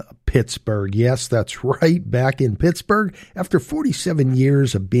of Pittsburgh. Yes, that's right, back in Pittsburgh after 47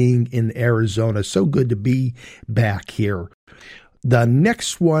 years of being in Arizona. So good to be back here. The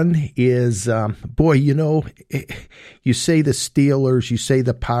next one is, you say the Steelers, you say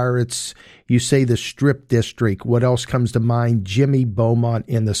the Pirates, you say the Strip District. What else comes to mind? Jimmy Beaumont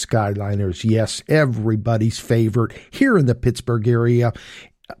and the Skyliners. Yes, everybody's favorite here in the Pittsburgh area.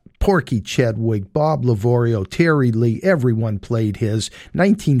 Porky Chedwick, Bob Livorio, Terry Lee, everyone played his.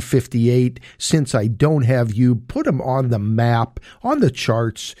 1958, Since I Don't Have You, put them on the map, on the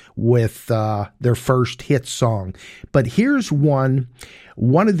charts with their first hit song. But here's one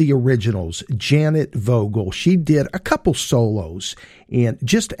of the originals, Janet Vogel. She did a couple solos and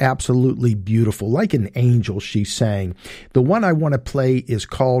just absolutely beautiful, like an angel she sang. The one I want to play is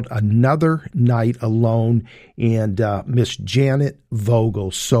called Another Night Alone, and Miss Janet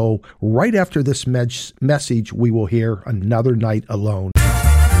Vogel. So right after this message, we will hear Another Night Alone.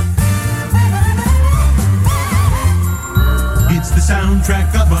 It's the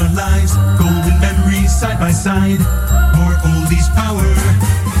soundtrack of our lives, golden memories side by side. More oldies power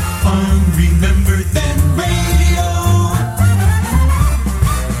on Remember Then Radio.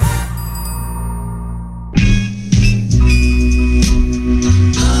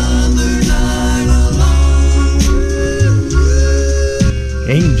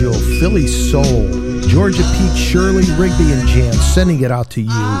 Angel, Philly Soul, Georgia Pete, Shirley, Rigby, and Jan sending it out to you.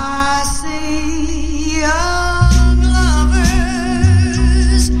 I see young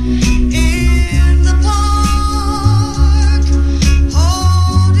lovers in the park,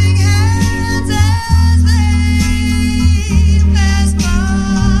 holding hands as they pass by.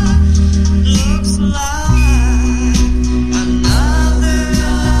 Looks like another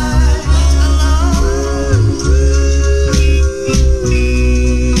night alone.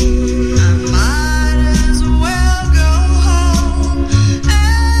 I might as well go home and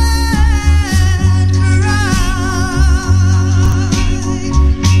cry.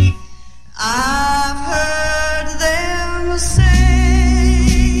 I've heard them say,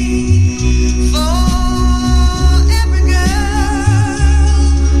 for every girl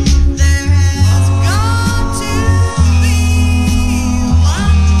there has got to be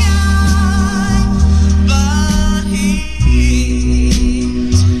one guy, but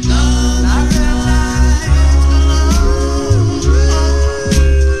he's another night alone.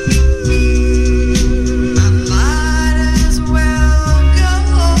 I might as well go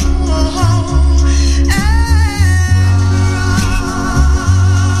home and cry.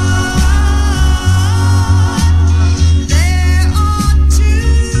 There ought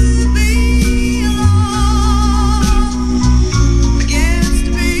to be law against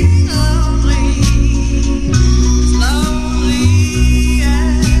being lonely, as lonely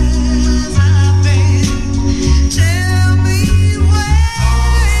as I've been. Tell me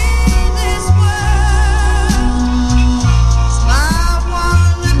where in this world is my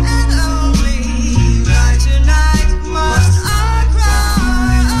one and only. Right tonight must I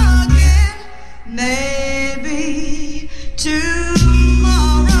cry again? Maybe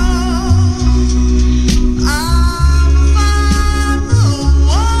tomorrow I'll find the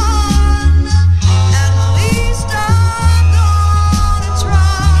one. At least I'm gonna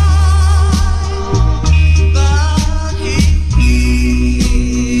try. But he's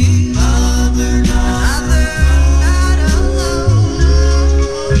another night alone.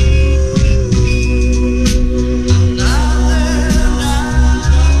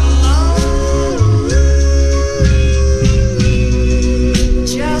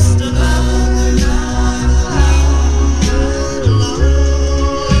 Just another night alone.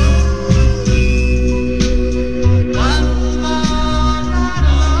 One more night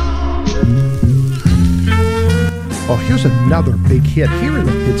alone. Oh, here's another big hit here in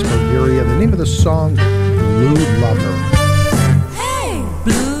the Pittsburgh area. The name of the song, Blue Lover.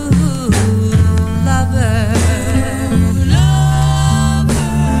 Blue lover,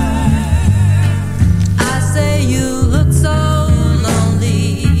 I say you look so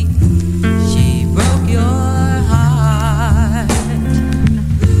lonely. She broke your heart.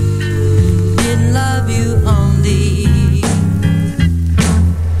 Didn't love you only.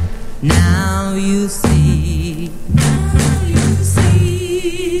 Now you see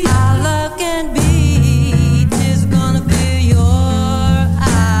how love can be. 'Tis gonna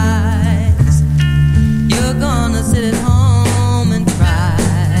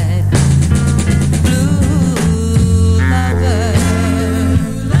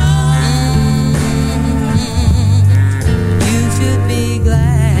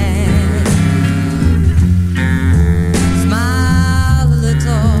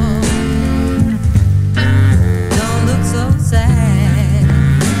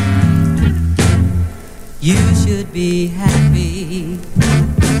You should be happy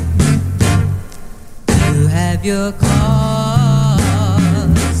to have your cause.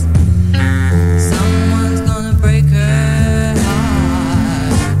 Someone's gonna break her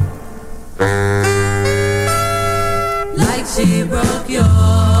heart like she broke yours.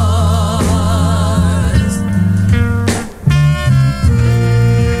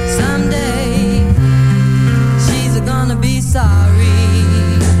 Someday she's gonna be sorry.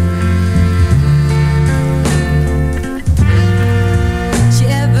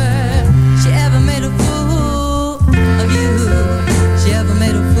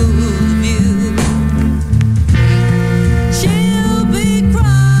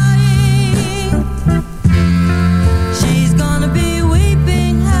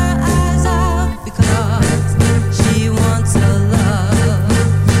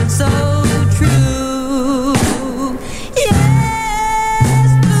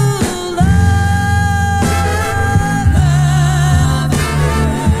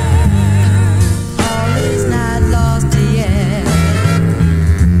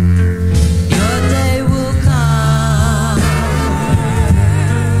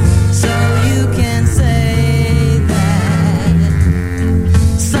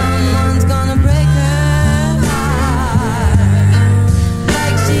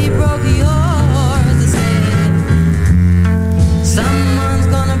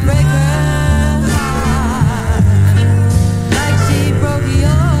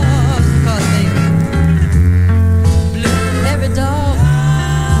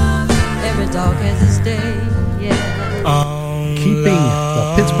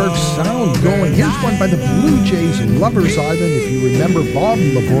 By the Blue Jays and Lover's Island. If you remember, Bob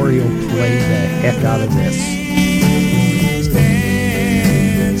Laborio played the heck out of this.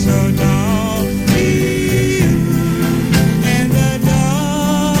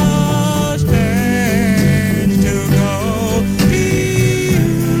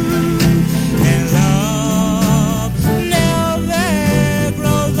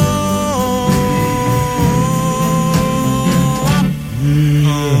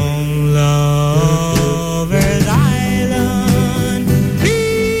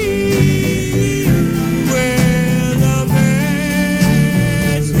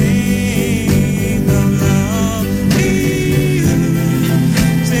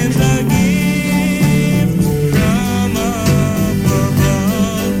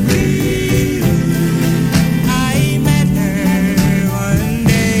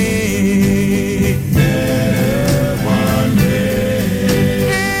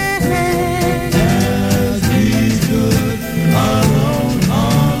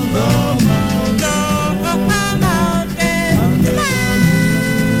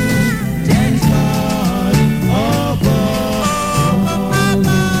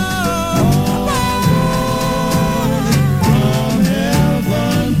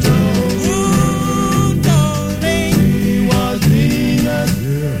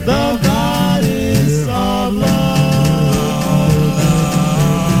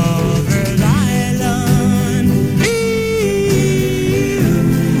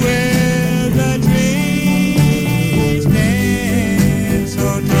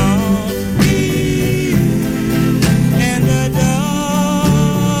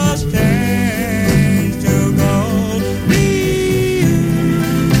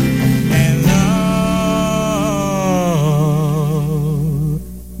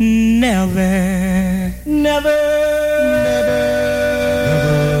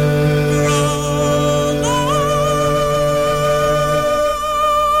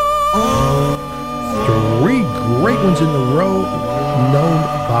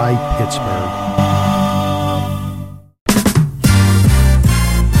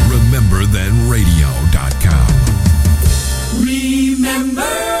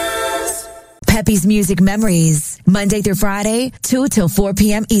 Music Memories, Monday through Friday, 2 till 4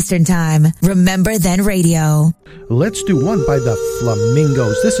 p.m. Eastern Time. Remember Then Radio. Let's do one by the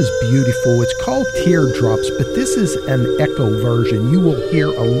Flamingos. This is beautiful. It's called Teardrops, but this is an echo version. You will hear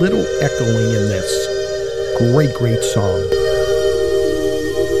a little echoing in this. Great, great song.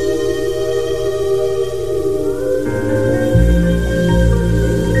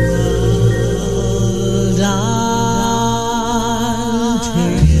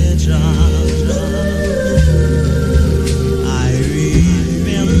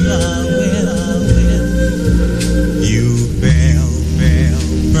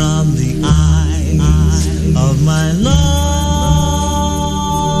 My love.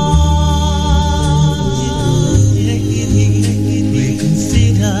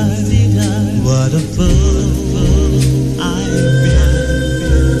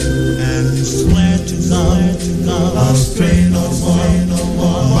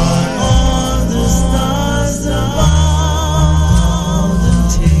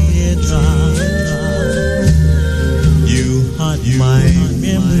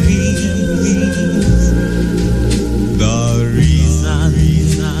 The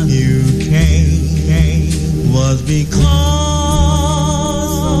reason you came was because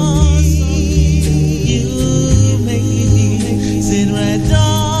you make me sit right down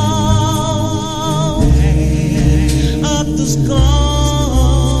up the score.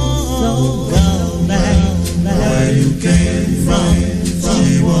 So go back where you came from.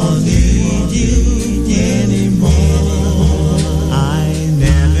 She won't need you anymore. I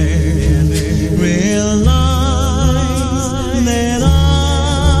never realized that I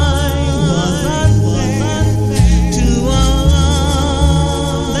was unfair to a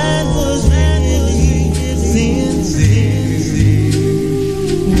love that was really sincere.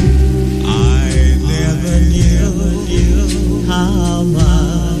 I never knew how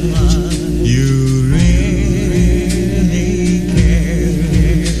much you really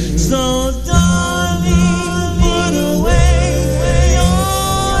care. So darling, put away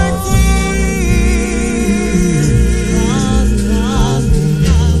your tears.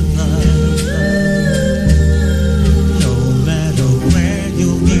 No matter where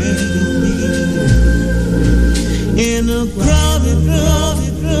you be, in a crowded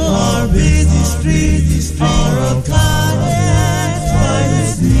or busy street, or a cottage by the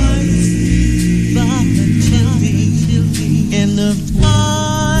sea, by the chimney, in the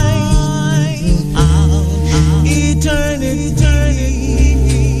flight out eternity,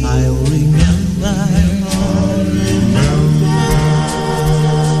 I'll remember.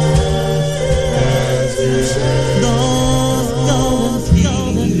 Those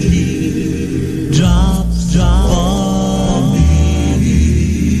golden tears, drops for me.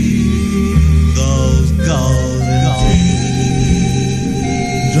 Those golden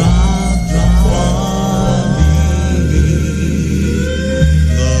tears, drops for me.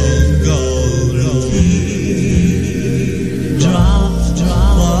 Those golden tears, drops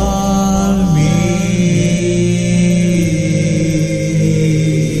for me.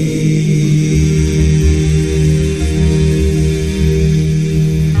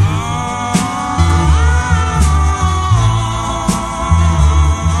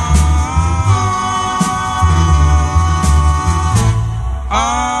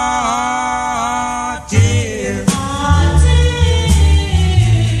 Tears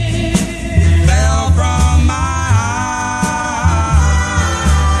fell from my eyes.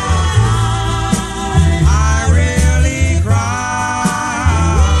 I really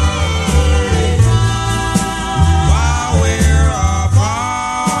cried while we're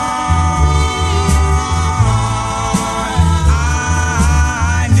apart.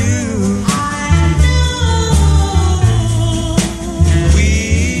 I knew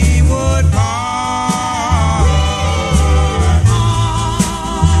we would part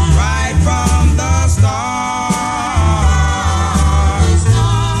right from the start.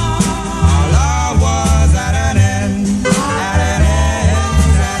 Our love was at an end,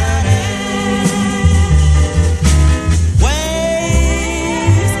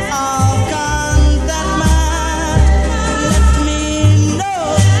 Waves of contentment let me know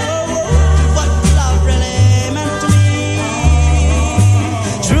what love really meant to me.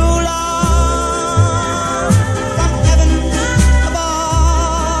 True love from heaven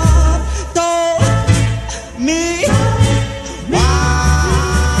above told me why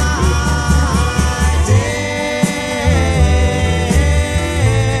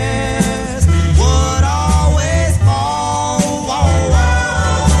tears would always fall.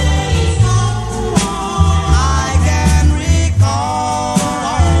 I can recall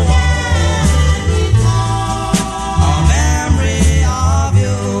a memory of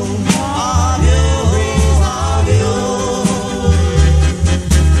you,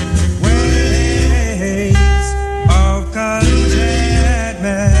 Waves of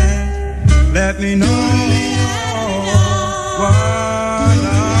contentment let me know what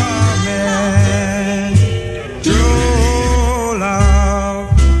love meant. True love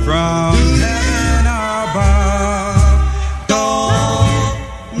from heaven above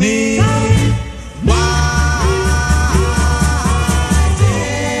told me why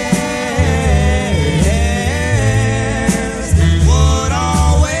tears would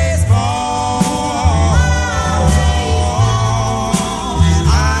always fall.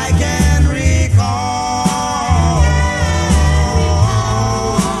 I can recall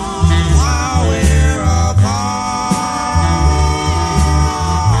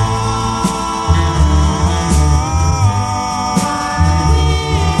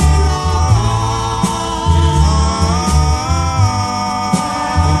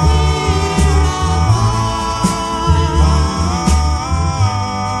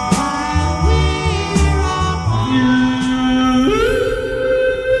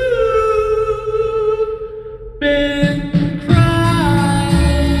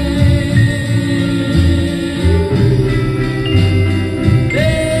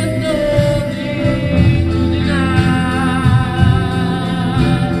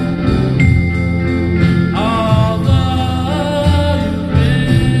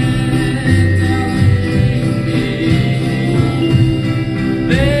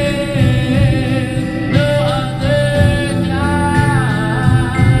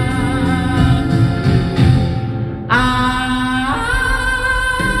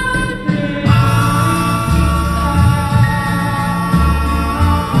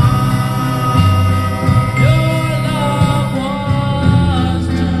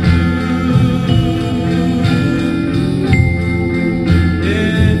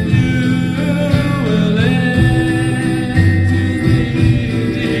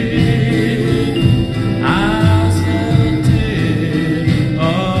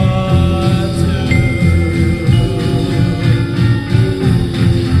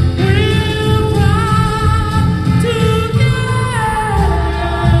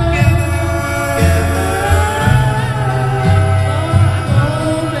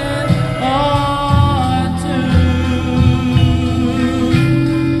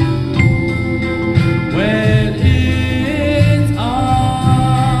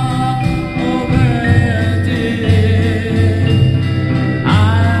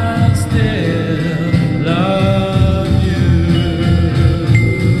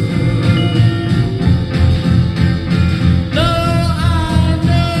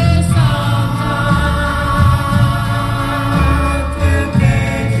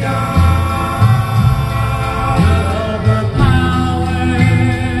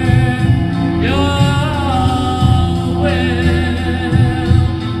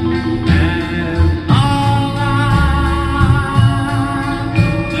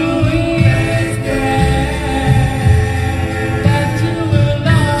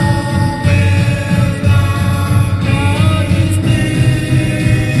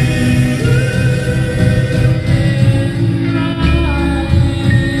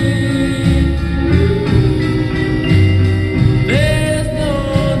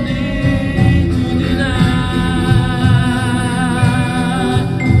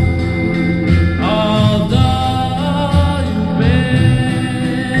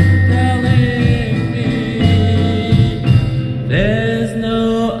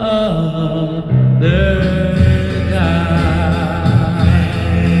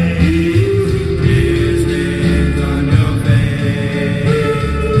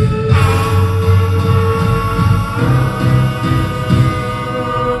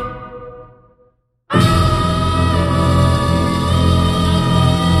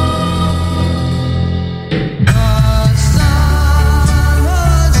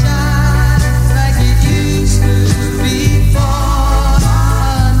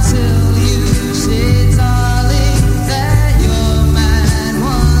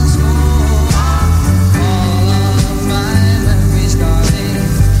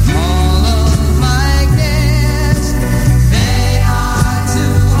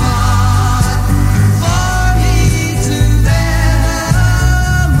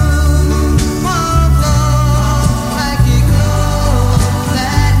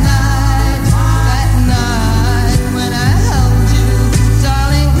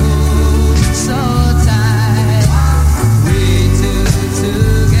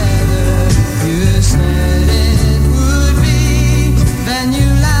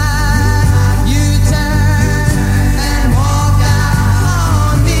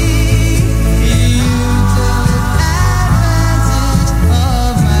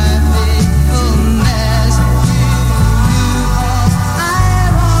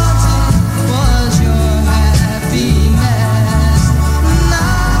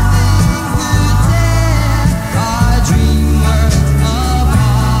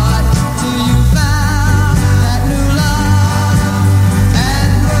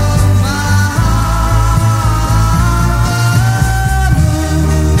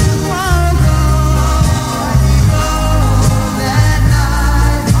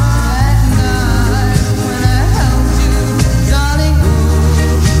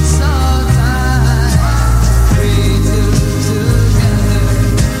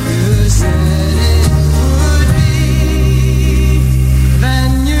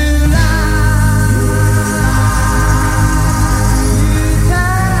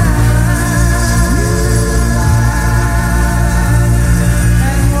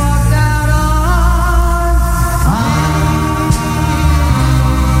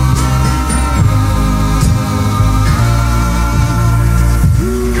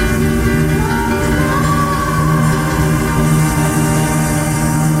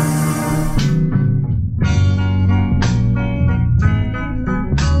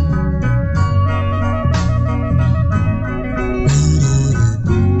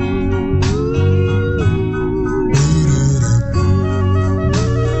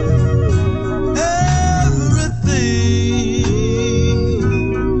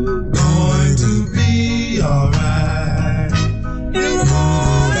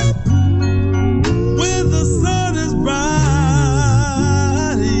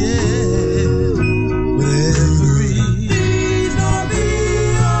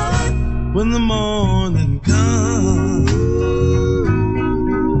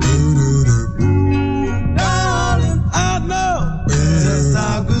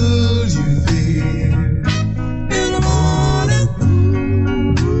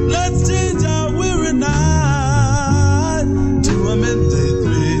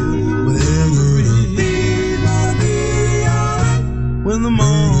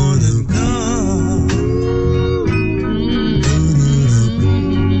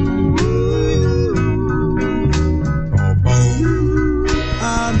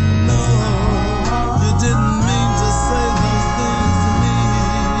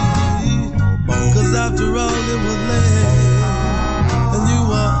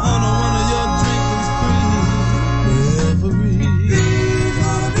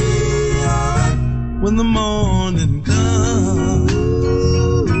when the morning comes,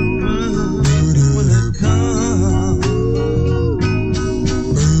 when it comes.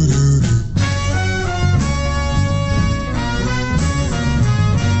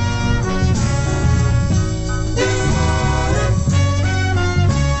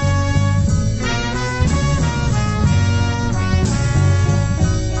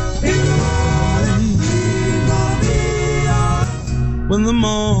 When the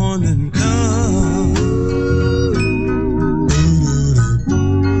morning comes,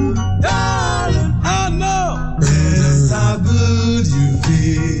 darling, I know that's how good you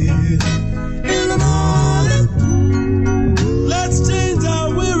feel. In the morning, let's change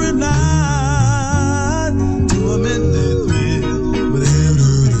our weary night to a midday thrill with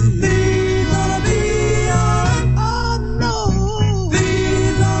everything gonna be alright. I know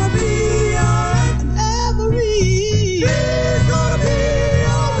things gonna be alright. Everything's gonna be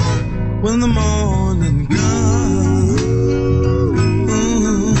when the morning comes,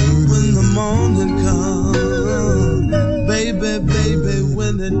 when the morning comes, baby, baby,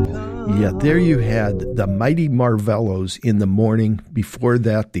 when it comes. Yeah, there you had the Mighty Marvellos in the morning. Before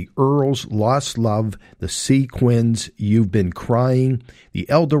that, the Earls, Lost Love, the Sequins, You've Been Crying, the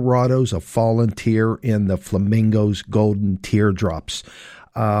Eldorados, A Fallen Tear, and the Flamingos, Golden Teardrops.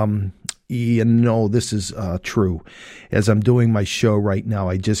 You know, this is true. As I'm doing my show right now,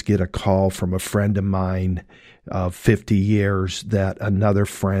 I just get a call from a friend of mine of 50 years that another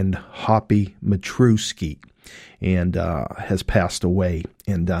friend, Hoppy Matruski, and has passed away.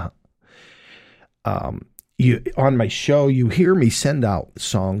 And on my show, you hear me send out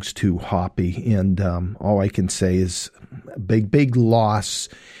songs to Hoppy, and all I can say is big loss.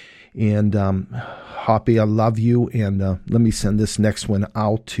 And Hoppy, I love you, and let me send this next one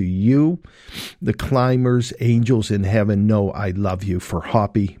out to you. The Climbers, Angels in Heaven, Know I Love You, for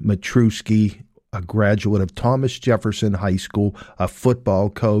Hoppy Matruski, a graduate of Thomas Jefferson High School, a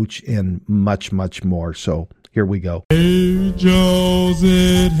football coach, and much, much more. So here we go. Angels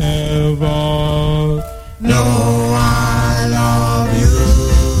in heaven, know I love you.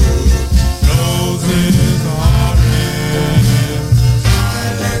 Roses are red,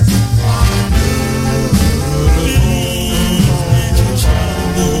 violets are blue.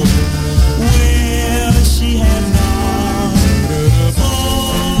 Where she has gone,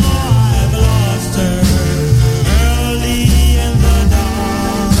 for I've lost her early in the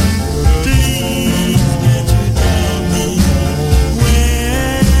dawn. Please can't you tell me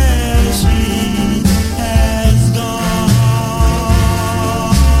where she has gone?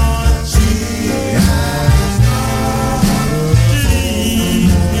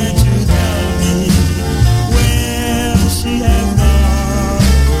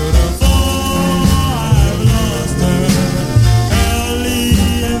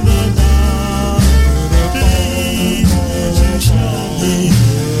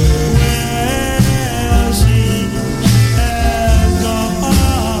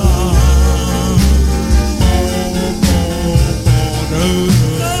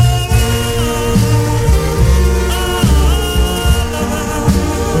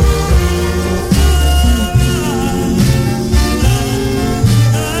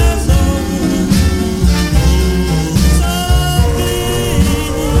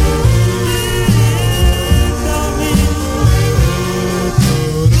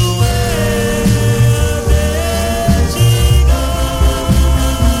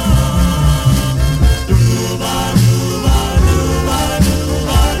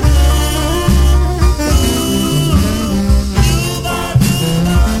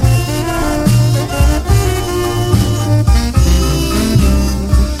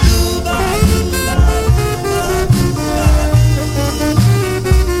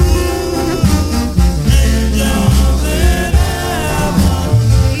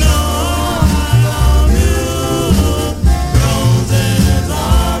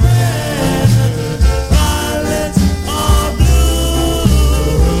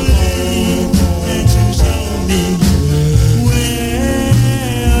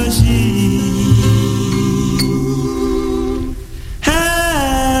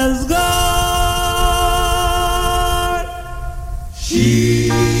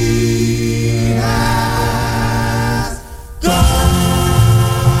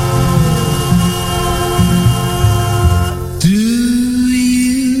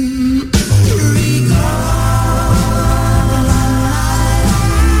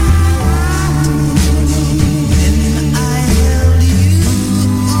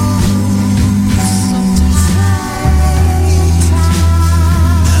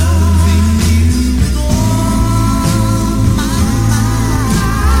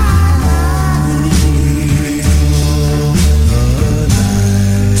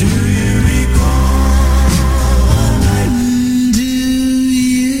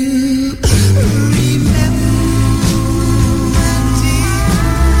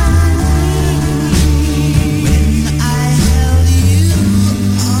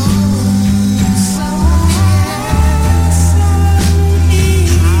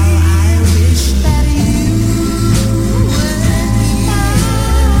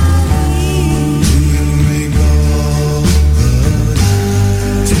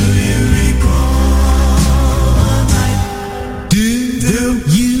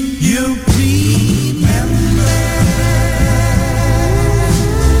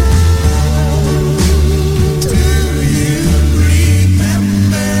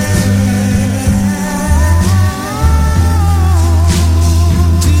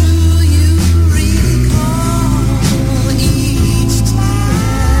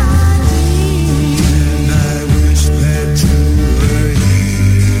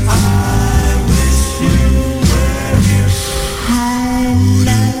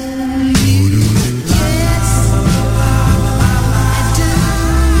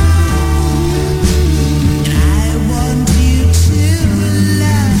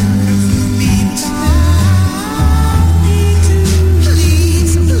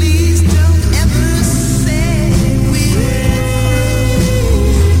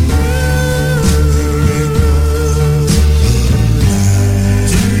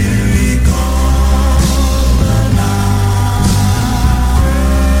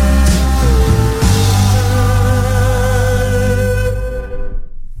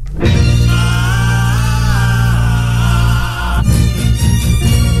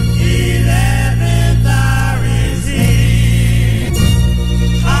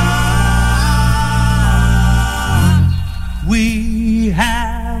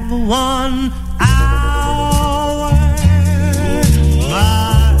 have 1 hour,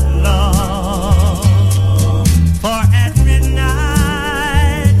 my love, for at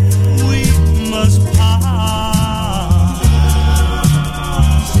midnight we must part.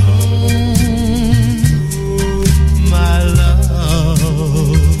 Soon, my love,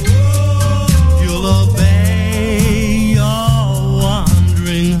 you'll obey your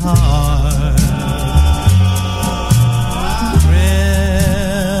wandering heart.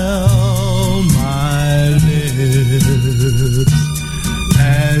 Thrill my lips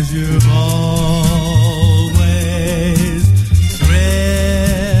as you've always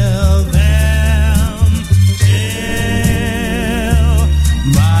thrilled them till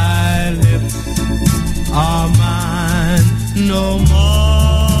my lips are mine no more.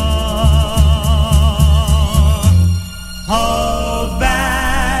 Hold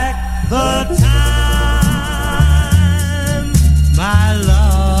back the time, my love.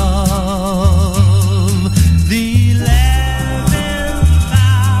 The 11th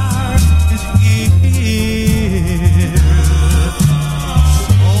hour is here.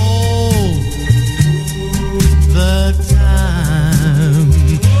 Hold the time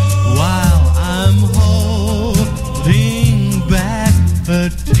while I'm holding back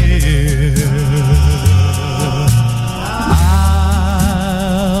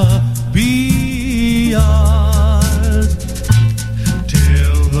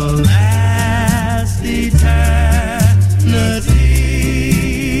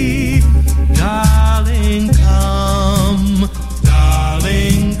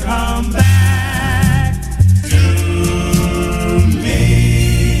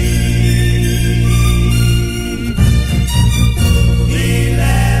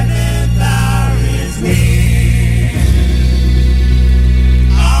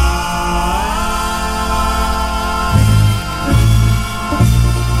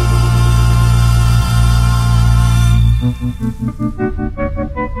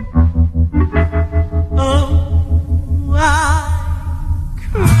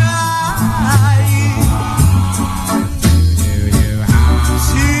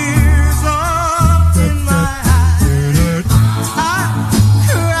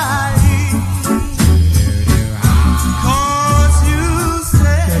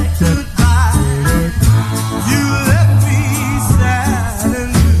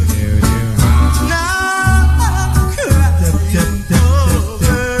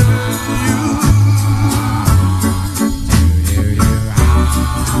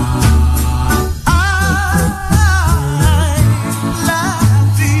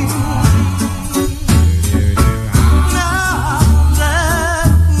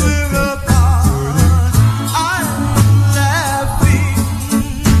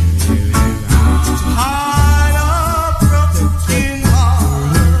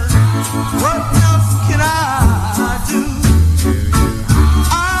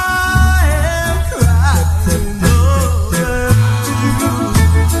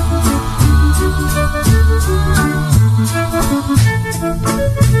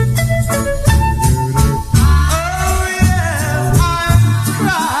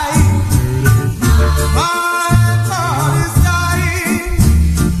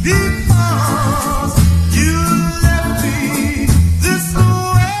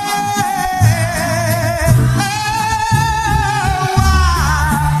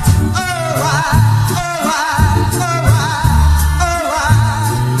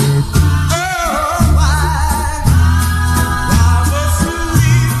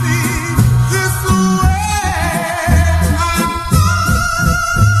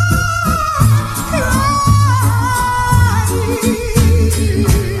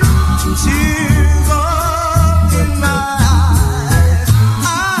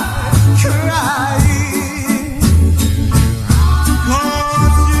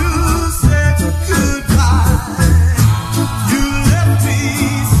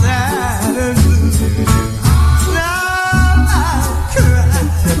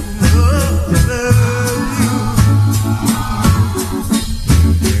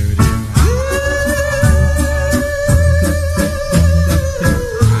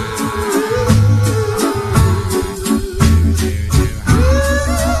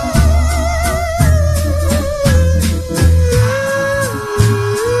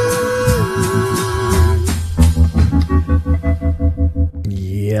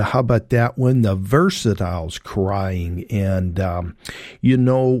How about that one? The Versatiles Crying. And,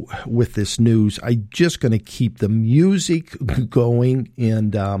 with this news, I'm just going to keep the music going.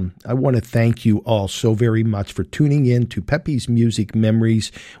 And I want to thank you all so very much for tuning in to Pepe's Music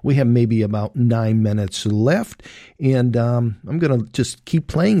Memories. We have maybe about 9 minutes left. And I'm going to just keep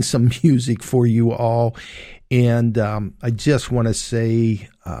playing some music for you all. And I just want to say,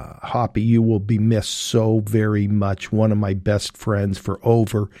 Hoppy, you will be missed so very much. One of my best friends for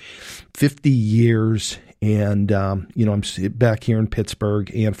over 50 years. And, I'm back here in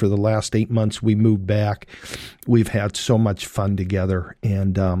Pittsburgh. And for the last 8 months we moved back, we've had so much fun together.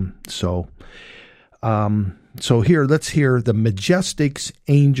 And so here, let's hear the Majestics,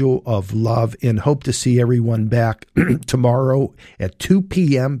 Angel of Love, and hope to see everyone back tomorrow at 2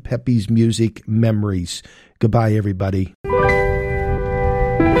 p.m. Pepe's Music Memories. Goodbye, everybody.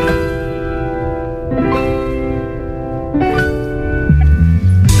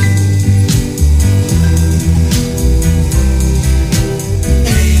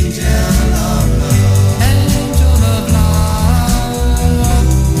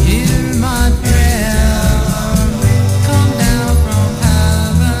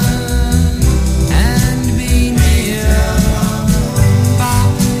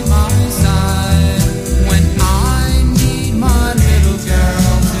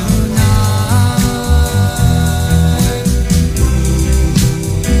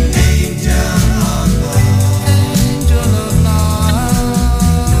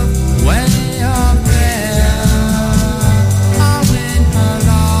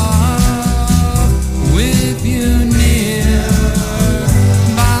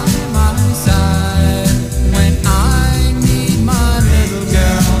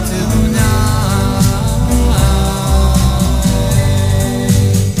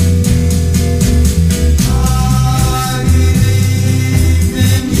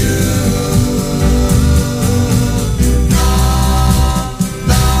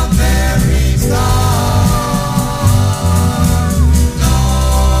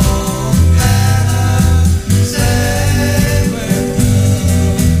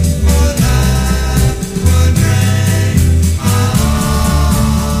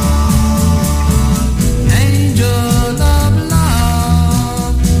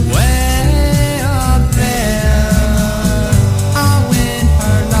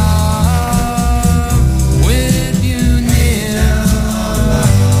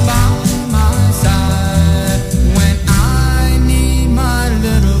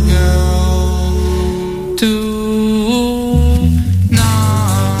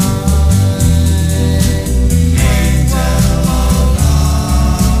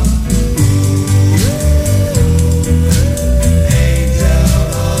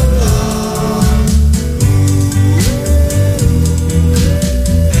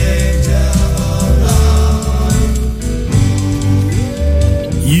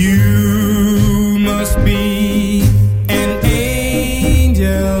 Must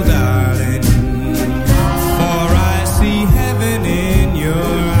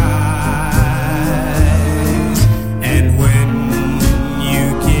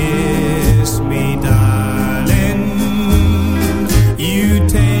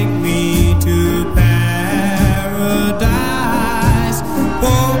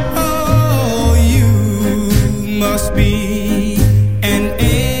be an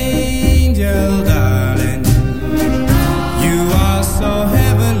angel.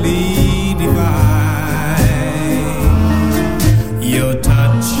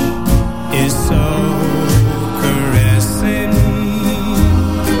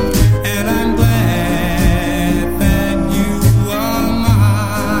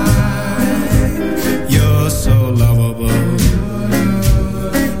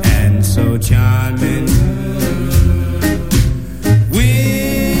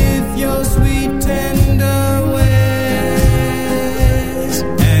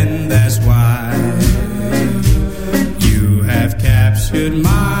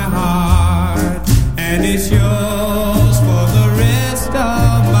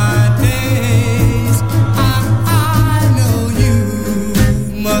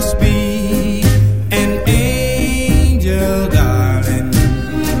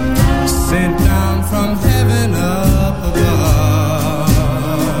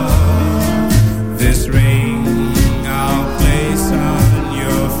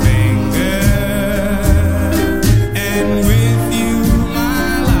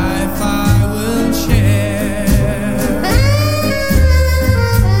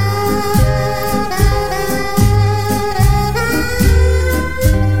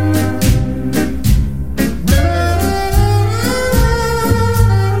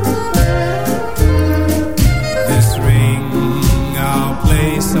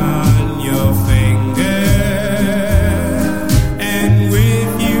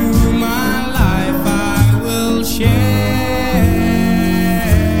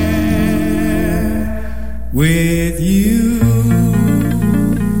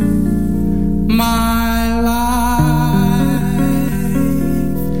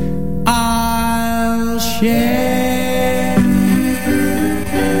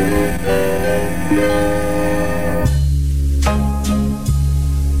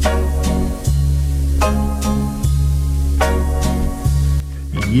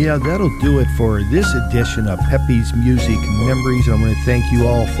 Yeah, that'll do it for this edition of Pepe's Music Memories. I'm going to thank you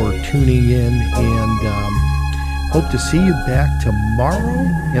all for tuning in, and hope to see you back tomorrow.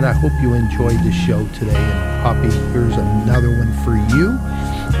 And I hope you enjoyed the show today. And Poppy, here's another one for you.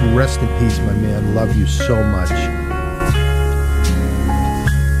 Rest in peace, my man. Love you so much.